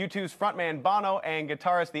Slinger. U2's frontman Bono and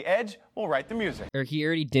guitarist The Edge will write the music. Or he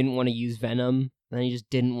already didn't want to use Venom, and then he just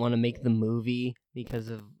didn't want to make the movie because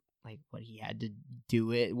of like what he had to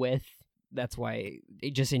do it with. That's why,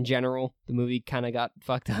 just in general, the movie kind of got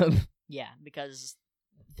fucked up. Yeah, because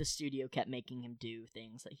the studio kept making him do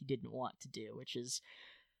things that he didn't want to do, which is,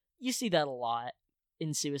 you see that a lot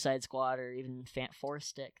in Suicide Squad or even Four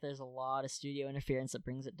Stick. There's a lot of studio interference that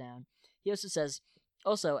brings it down. He also says,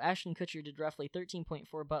 Ashton Kutcher did roughly 13.4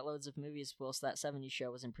 buttloads of movies whilst that 70s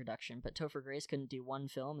show was in production, but Topher Grace couldn't do one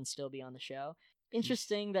film and still be on the show.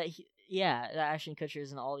 Interesting that that Ashton Kutcher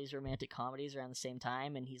is in all these romantic comedies around the same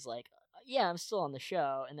time, and he's like, yeah, I'm still on the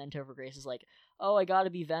show, and then Topher Grace is like, oh, I gotta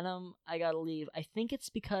be Venom, I gotta leave. I think it's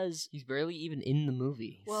because he's barely even in the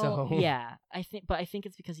movie. Well, so yeah, I think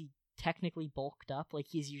it's because he technically bulked up. Like,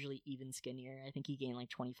 he's usually even skinnier. I think he gained like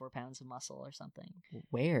 24 pounds of muscle or something.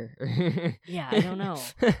 Where? Yeah, I don't know.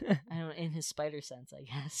 In his spider sense, I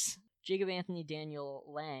guess. Jacob Anthony Daniel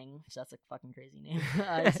Lang, so that's a fucking crazy name,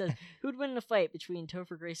 he says, who'd win in a fight between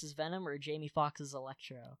Topher Grace's Venom or Jamie Foxx's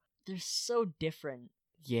Electro? They're so different.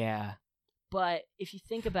 Yeah. But if you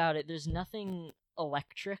think about it, there's nothing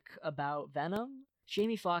electric about Venom.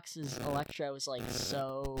 Jamie Foxx's Electro is like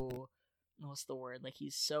so... what's the word? Like,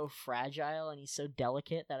 he's so fragile and he's so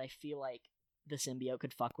delicate that I feel like the symbiote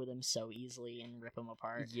could fuck with him so easily and rip him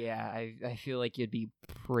apart. Yeah, I feel like it'd be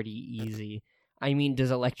pretty easy. I mean, does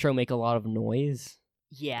Electro make a lot of noise?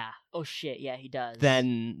 Yeah. Oh shit, yeah, he does.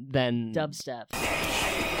 Then dubstep.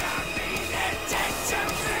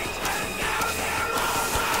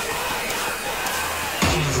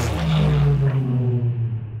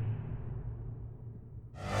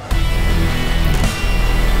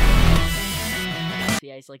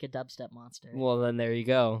 Yeah, he's like a dubstep monster. Well, then there you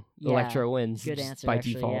go. Yeah, Electro wins. Good answer, by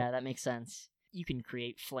actually. default. Yeah, that makes sense. You can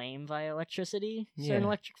create flame via electricity, start Yeah. an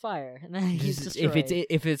electric fire, and then he's destroyed.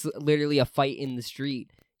 If it's literally a fight in the street,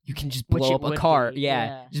 you can just Which blow it up a would car. be,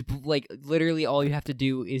 Yeah, just like literally all you have to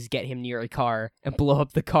do is get him near a car and blow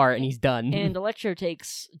up the car, and he's done. And Electro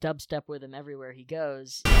takes dubstep with him everywhere he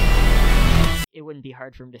goes. It wouldn't be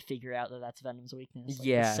hard for him to figure out that that's Venom's weakness. Like,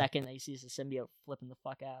 Yeah. The second that he sees the symbiote flipping the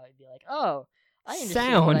fuck out, he'd be like, oh, I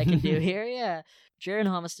understand what I can do here, yeah. Jaron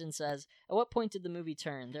Homiston says, at what point did the movie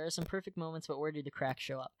turn? There are some perfect moments, but where do the cracks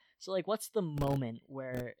show up? So, like, what's the moment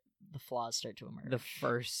where the flaws start to emerge?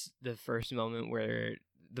 the first moment where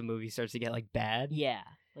the movie starts to get like bad. Yeah.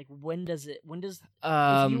 Like, when does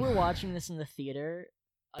if you were watching this in the theater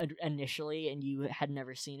initially and you had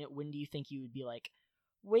never seen it, when do you think you would be like,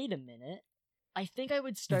 wait a minute? I think I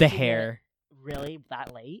would start The to hair. get really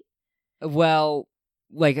that late. Well,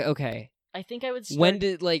 like, okay. I think I would start...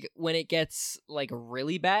 when it gets like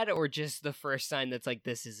really bad, or just the first sign that's like,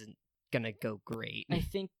 this isn't gonna go great? I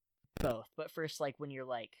think both, but first, like, when you're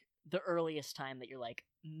like the earliest time that you're like,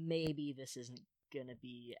 maybe this isn't gonna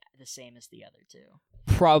be the same as the other two.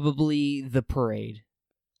 Probably the parade.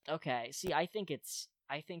 Okay, see, I think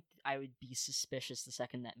I would be suspicious the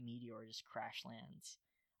second that meteor just crash lands.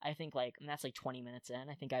 I think, like, and that's like 20 minutes in,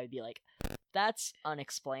 I think I would be like, that's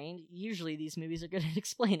unexplained. Usually these movies are good at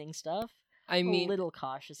explaining stuff. I mean, a little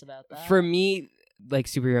cautious about that. For me, like,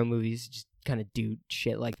 superhero movies just kind of do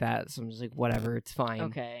shit like that, so I'm just like, whatever, it's fine.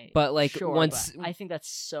 Okay, but like, sure, once but I think that's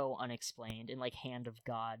so unexplained in like Hand of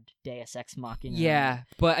God, Deus Ex Machina. Yeah,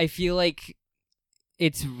 but I feel like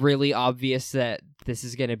it's really obvious that this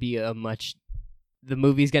is gonna be the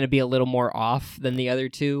movie's gonna be a little more off than the other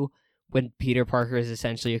two, when Peter Parker is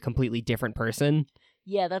essentially a completely different person.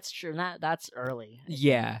 Yeah, that's true. That's early.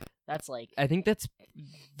 Yeah. That's like... I think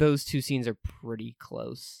those two scenes are pretty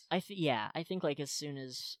close. I think like as soon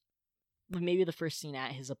as... Maybe the first scene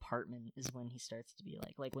at his apartment is when he starts to be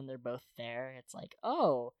like when they're both there, it's like,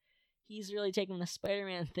 oh, he's really taking the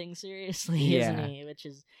Spider-Man thing seriously, isn't he? Which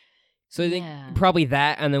is... So I think probably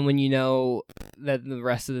that, and then when you know that the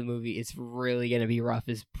rest of the movie is really gonna be rough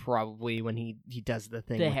is probably when he does the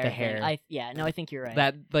thing with the hair. I think you're right.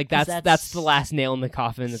 That's the last nail in the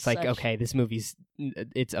coffin. It's like, okay, this movie's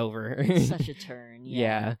it's over. Such a turn.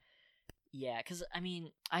 Yeah. Yeah, because I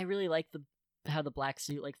mean, I really like how the black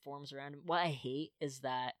suit like forms around him. What I hate is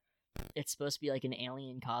that it's supposed to be like an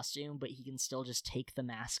alien costume, but he can still just take the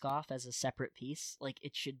mask off as a separate piece. Like,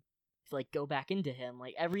 it should like go back into him,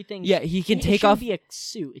 like everything. Yeah, he can take off. It should be a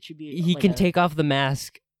suit. It should be. He can take off the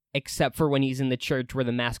mask, except for when he's in the church, where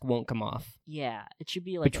the mask won't come off. Yeah, it should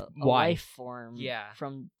be like a life form. Yeah.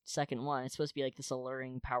 From second one, it's supposed to be like this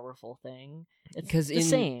alluring, powerful thing. It's because the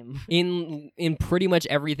same in pretty much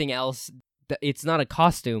everything else. It's not a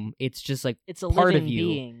costume. It's just like it's a part living of you.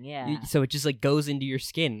 Being, yeah. So it just like goes into your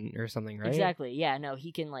skin or something, right? Exactly. Yeah. No,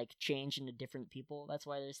 he can like change into different people. That's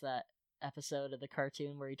why there's that episode of the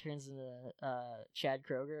cartoon where he turns into Chad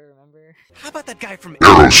Kroger, remember? How about that guy from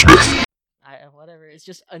whatever. It's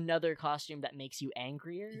just another costume that makes you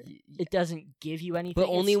angrier. It doesn't give you anything. But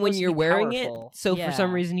only when you're wearing it. So yeah. For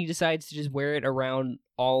some reason he decides to just wear it around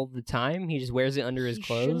all the time. He just wears it under his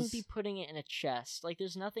clothes. He shouldn't be putting it in a chest. Like,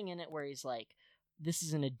 there's nothing in it where he's like, this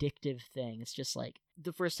is an addictive thing. It's just like,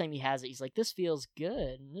 the first time he has it, he's like, this feels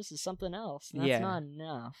good, and this is something else, and that's not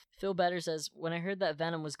enough. Phil Better says, when I heard that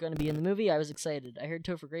Venom was going to be in the movie, I was excited. I heard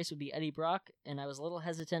Topher Grace would be Eddie Brock, and I was a little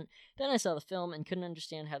hesitant. Then I saw the film and couldn't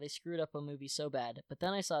understand how they screwed up a movie so bad. But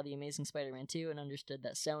then I saw The Amazing Spider-Man 2 and understood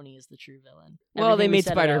that Sony is the true villain. Well, they made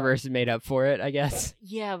Spider-Verse and made up for it, I guess.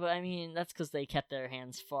 Yeah, but I mean, that's because they kept their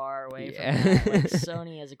hands far away from that. Like,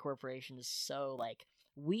 Sony as a corporation is so, like,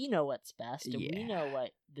 we know what's best, and we know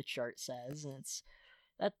what the chart says, and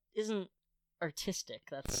that isn't artistic.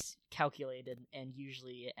 That's calculated, and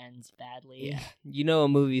usually it ends badly. Yeah. You know a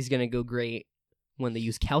movie's gonna go great when they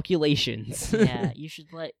use calculations. Yeah, you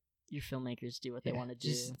should let your filmmakers do what they want to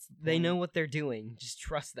do. They know what they're doing. Just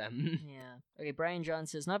trust them. Yeah. Okay, Brian John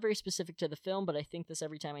says, not very specific to the film, but I think this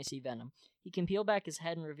every time I see Venom. He can peel back his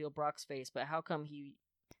head and reveal Brock's face, but how come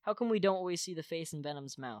we don't always see the face in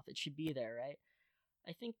Venom's mouth? It should be there, right?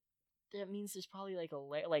 I think that means there's probably like a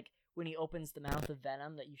layer, like when he opens the mouth of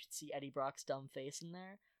Venom, that you should see Eddie Brock's dumb face in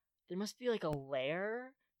there. There must be like a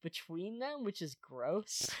layer between them, which is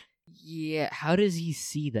gross. Yeah, how does he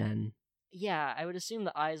see then? Yeah, I would assume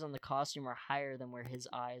the eyes on the costume are higher than where his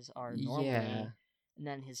eyes are normally. Yeah. And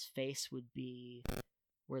then his face would be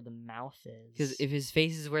where the mouth is. Because if his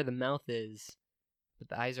face is where the mouth is, but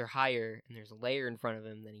the eyes are higher, and there's a layer in front of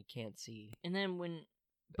him, then he can't see. And then when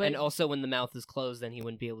also when the mouth is closed, then he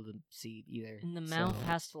wouldn't be able to see either. And the mouth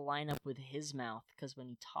has to line up with his mouth, because when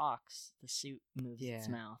he talks, the suit moves its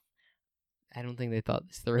mouth. I don't think they thought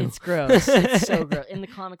this through. It's gross. It's so gross. In the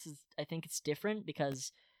comics, I think it's different,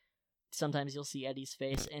 because sometimes you'll see Eddie's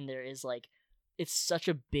face, and there is like, it's such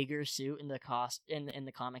a bigger suit in the in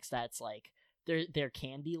the comics that it's like there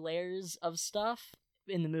can be layers of stuff.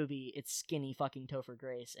 In the movie, it's skinny fucking Topher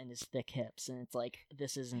Grace and his thick hips, and it's like,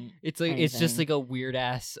 this isn't. It's like anything. It's just like a weird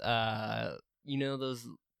ass, you know, those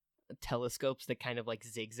telescopes that kind of like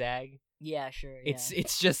zigzag. Yeah, sure. Yeah.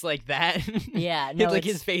 It's just like that. Yeah, no, like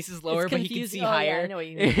his face is lower, but he can see higher. Yeah, I know what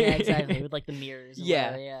you mean. Yeah, exactly, with like the mirrors.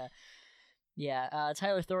 Yeah.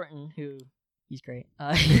 Tyler Thornton, who He's great.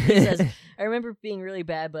 He says, I remember it being really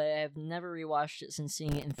bad, but I have never rewatched it since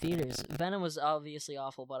seeing it in theaters. Venom was obviously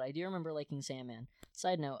awful, but I do remember liking Sandman.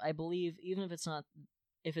 Side note, I believe, even if it's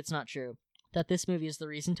not true, that this movie is the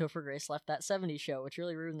reason Topher Grace left that 70s show, which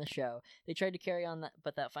really ruined the show. They tried to carry on that,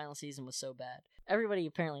 but that final season was so bad. Everybody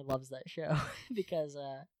apparently loves that show because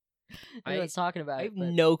everyone's talking about I it. have But...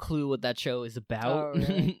 no clue what that show is about. Oh,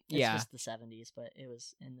 really? Yeah. It's just the 70s, but it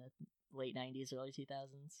was in the late 90s, early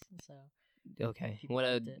 2000s. So Okay. people What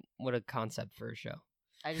liked it. a concept for a show.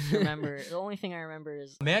 I just remember the only thing I remember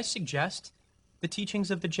is May I suggest the teachings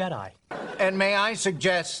of the Jedi? And may I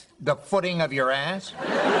suggest the footing of your ass?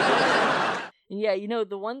 and yeah, you know,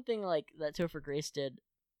 the one thing like that Topher Grace did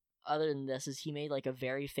other than this is he made like a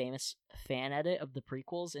very famous fan edit of the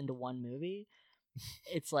prequels into one movie.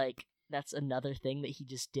 It's like that's another thing that he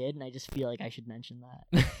just did, and I just feel like I should mention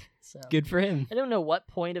that. So Good for him. I don't know what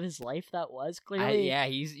point of his life that was. Clearly, Yeah,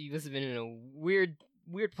 he must have been in a weird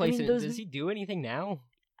place. mean, Does he do anything now?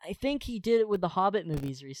 I think he did it with the Hobbit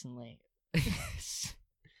movies recently.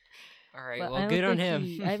 All right, But I well, don't good on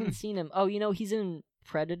think him. I haven't seen him. Oh, you know, he's in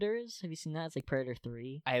Predators. Have you seen that? It's like Predator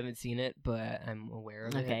 3. I haven't seen it, but I'm aware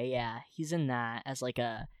of it. Okay, yeah. He's in that as like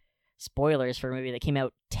a spoilers for a movie that came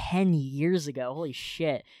out 10 years ago. Holy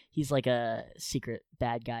shit. He's like a secret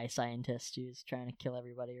bad guy scientist who's trying to kill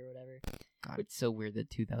everybody or whatever. God, it's so weird that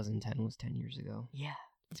 2010 was 10 years ago. Yeah.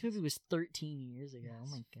 This movie was 13 years ago. Oh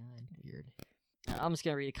my god. Weird. I'm just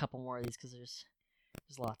going to read a couple more of these because there's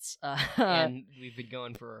lots. And we've been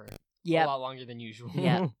going for a lot longer than usual.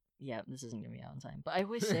 Yeah. Yeah, this isn't going to be out in time. But I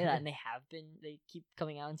always say that, and they keep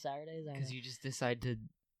coming out on Saturdays. Because you just decide to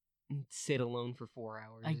sit alone for 4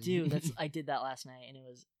 hours. I do. I did that last night, and it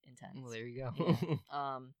was intense. Well, there you go.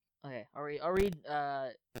 Yeah. Okay, I'll read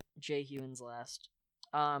Jay Hewen's last.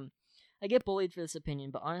 I get bullied for this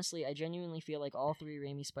opinion, but honestly, I genuinely feel like all three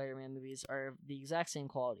Raimi Spider-Man movies are the exact same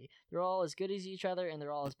quality. They're all as good as each other, and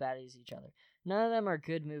they're all as bad as each other. None of them are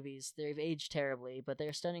good movies. They've aged terribly, but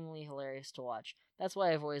they're stunningly hilarious to watch. That's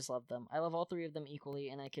why I've always loved them. I love all three of them equally,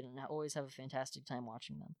 and I can always have a fantastic time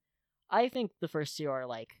watching them. I think the first two are,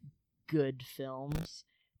 like, good films,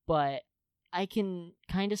 but I can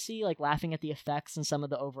kind of see, like, laughing at the effects and some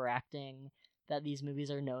of the overacting that these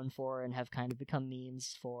movies are known for and have kind of become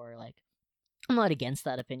memes for, like, I'm not against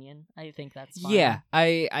that opinion. I think that's fine. Yeah,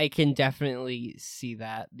 I can definitely see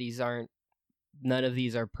that. None of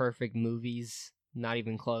these are perfect movies, not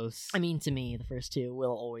even close. I mean, to me, the first two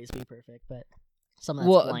will always be perfect, but some of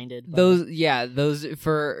that's blinded. But... Those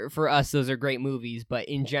for us, those are great movies, but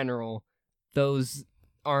in general, those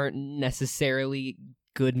aren't necessarily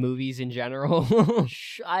good movies in general.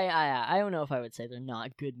 I don't know if I would say they're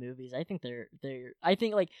not good movies. I think they're I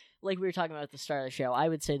think like we were talking about at the start of the show, I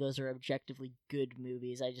would say those are objectively good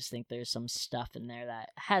movies. I just think there's some stuff in there that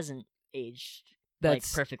hasn't aged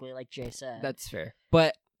perfectly, like Jay said. That's fair.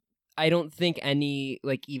 But I don't think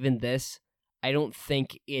even this, I don't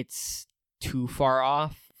think it's too far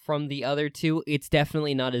off from the other two. It's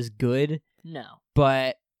definitely not as good. No.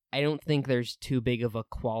 But I don't think there's too big of a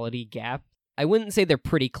quality gap. I wouldn't say they're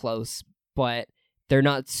pretty close, but they're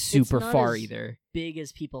not super far either. Big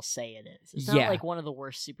as people say it is. It's not like one of the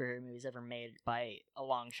worst superhero movies ever made by a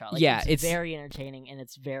long shot. Like, it's very entertaining and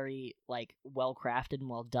it's very like well crafted and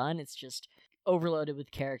well done. It's just overloaded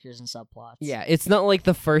with characters and subplots. Yeah, it's not like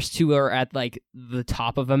the first two are at like the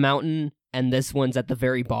top of a mountain and this one's at the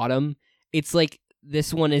very bottom. It's like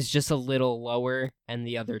this one is just a little lower and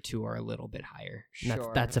the other two are a little bit higher.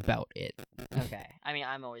 Sure. That's about it. Okay. I mean,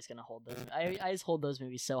 I'm always going to hold those. I just hold those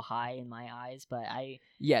movies so high in my eyes, but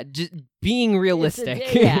Yeah, just being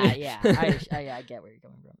realistic. Yeah. I get where you're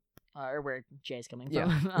coming from. Or where Jay's coming from.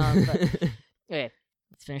 Yeah. But, okay,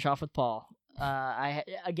 let's finish off with Paul.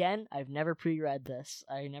 I've never pre-read this.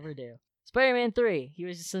 I never do. Spider-Man 3. He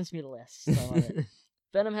just sends me the list. So I love it.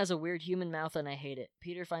 Venom has a weird human mouth and I hate it.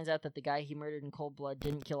 Peter finds out that the guy he murdered in cold blood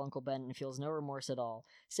didn't kill Uncle Ben and feels no remorse at all.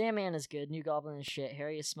 Sandman is good. New Goblin is shit.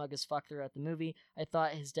 Harry is smug as fuck throughout the movie. I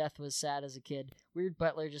thought his death was sad as a kid. Weird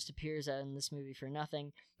Butler just appears in this movie for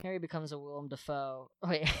nothing. Harry becomes a Willem Dafoe.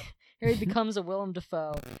 Harry becomes a Willem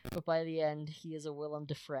Dafoe, but by the end, he is a Willem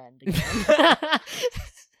Defriend again.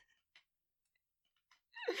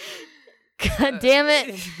 God damn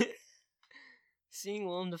it! Seeing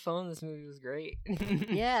Willem Dafoe in this movie was great.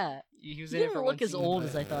 Yeah. He was he in it didn't for look one as scene, old but-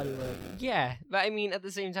 as I thought he would. Yeah, but I mean, at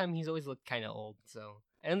the same time, he's always looked kind of old, so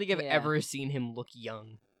I don't think I've Yeah. ever seen him look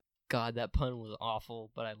young. God, that pun was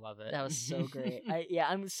awful, but I love it. That was so great.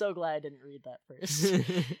 I'm so glad I didn't read that first.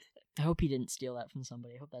 I hope he didn't steal that from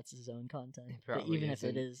somebody. I hope that's his own content. But Probably even if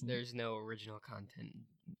it isn't. is, there's no original content.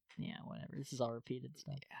 yeah, whatever. This is all repeated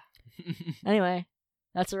stuff. Yeah. Anyway,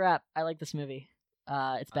 That's a wrap. I like this movie.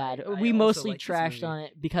 It's bad. I We also mostly like this trashed movie. on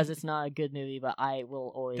it because it's not a good movie, but I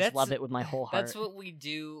will always love it with my whole heart. That's what we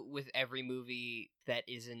do with every movie that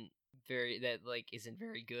isn't very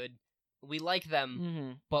good. We like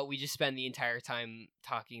them, but we just spend the entire time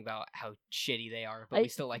talking about how shitty they are, but we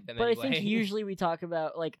still like them anyway. But I think usually we talk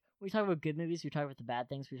about good movies, we talk about the bad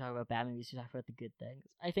things, we talk about bad movies, we talk about the good things.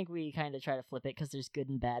 I think we kind of try to flip it because there's good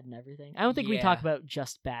and bad in everything. I don't think we talk about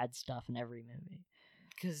just bad stuff in every movie.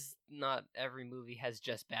 Because not every movie has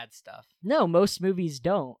just bad stuff. No, most movies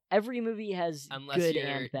don't. Every movie has Unless good you're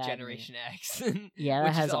and bad. Generation X. Yeah, that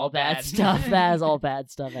which has is all bad stuff. That has all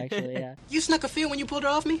bad stuff, actually, yeah. You snuck a feel when you pulled her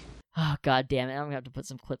off me? Oh, god damn it. I'm going to have to put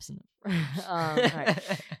some clips in it. All right.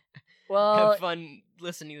 Well, have fun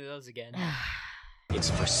listening to those again. It's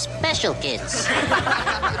for special kids.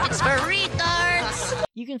 It's for retards.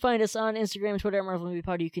 You can find us on Instagram and Twitter at Marvel Movie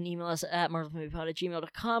Pod. You can email us at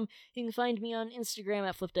marvelmoviepod@gmail.com. You can find me on Instagram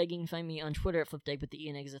at FlipDeg. You can find me on Twitter at FlipDeg, but the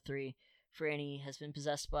Ian is a 3. Franny has been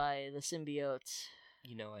possessed by the symbiote.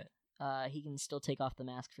 You know it. He can still take off the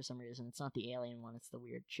mask for some reason. It's not the alien one. It's the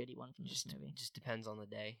weird, shitty one from this movie. Just depends on the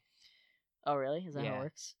day. Oh, really? Is that how Yeah. it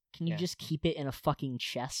works? Can you just keep it in a fucking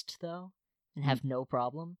chest, though? And have no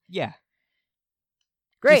problem? Yeah.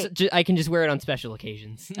 Great! I can just wear it on special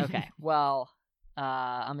occasions. Okay, well,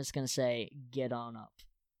 I'm just gonna say, get on up.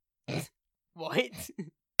 What?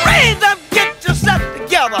 Raise up, get yourself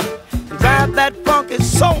together, and drive that funky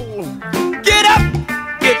soul. Get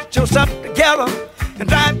up, get yourself together, and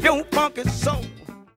drive your funky soul.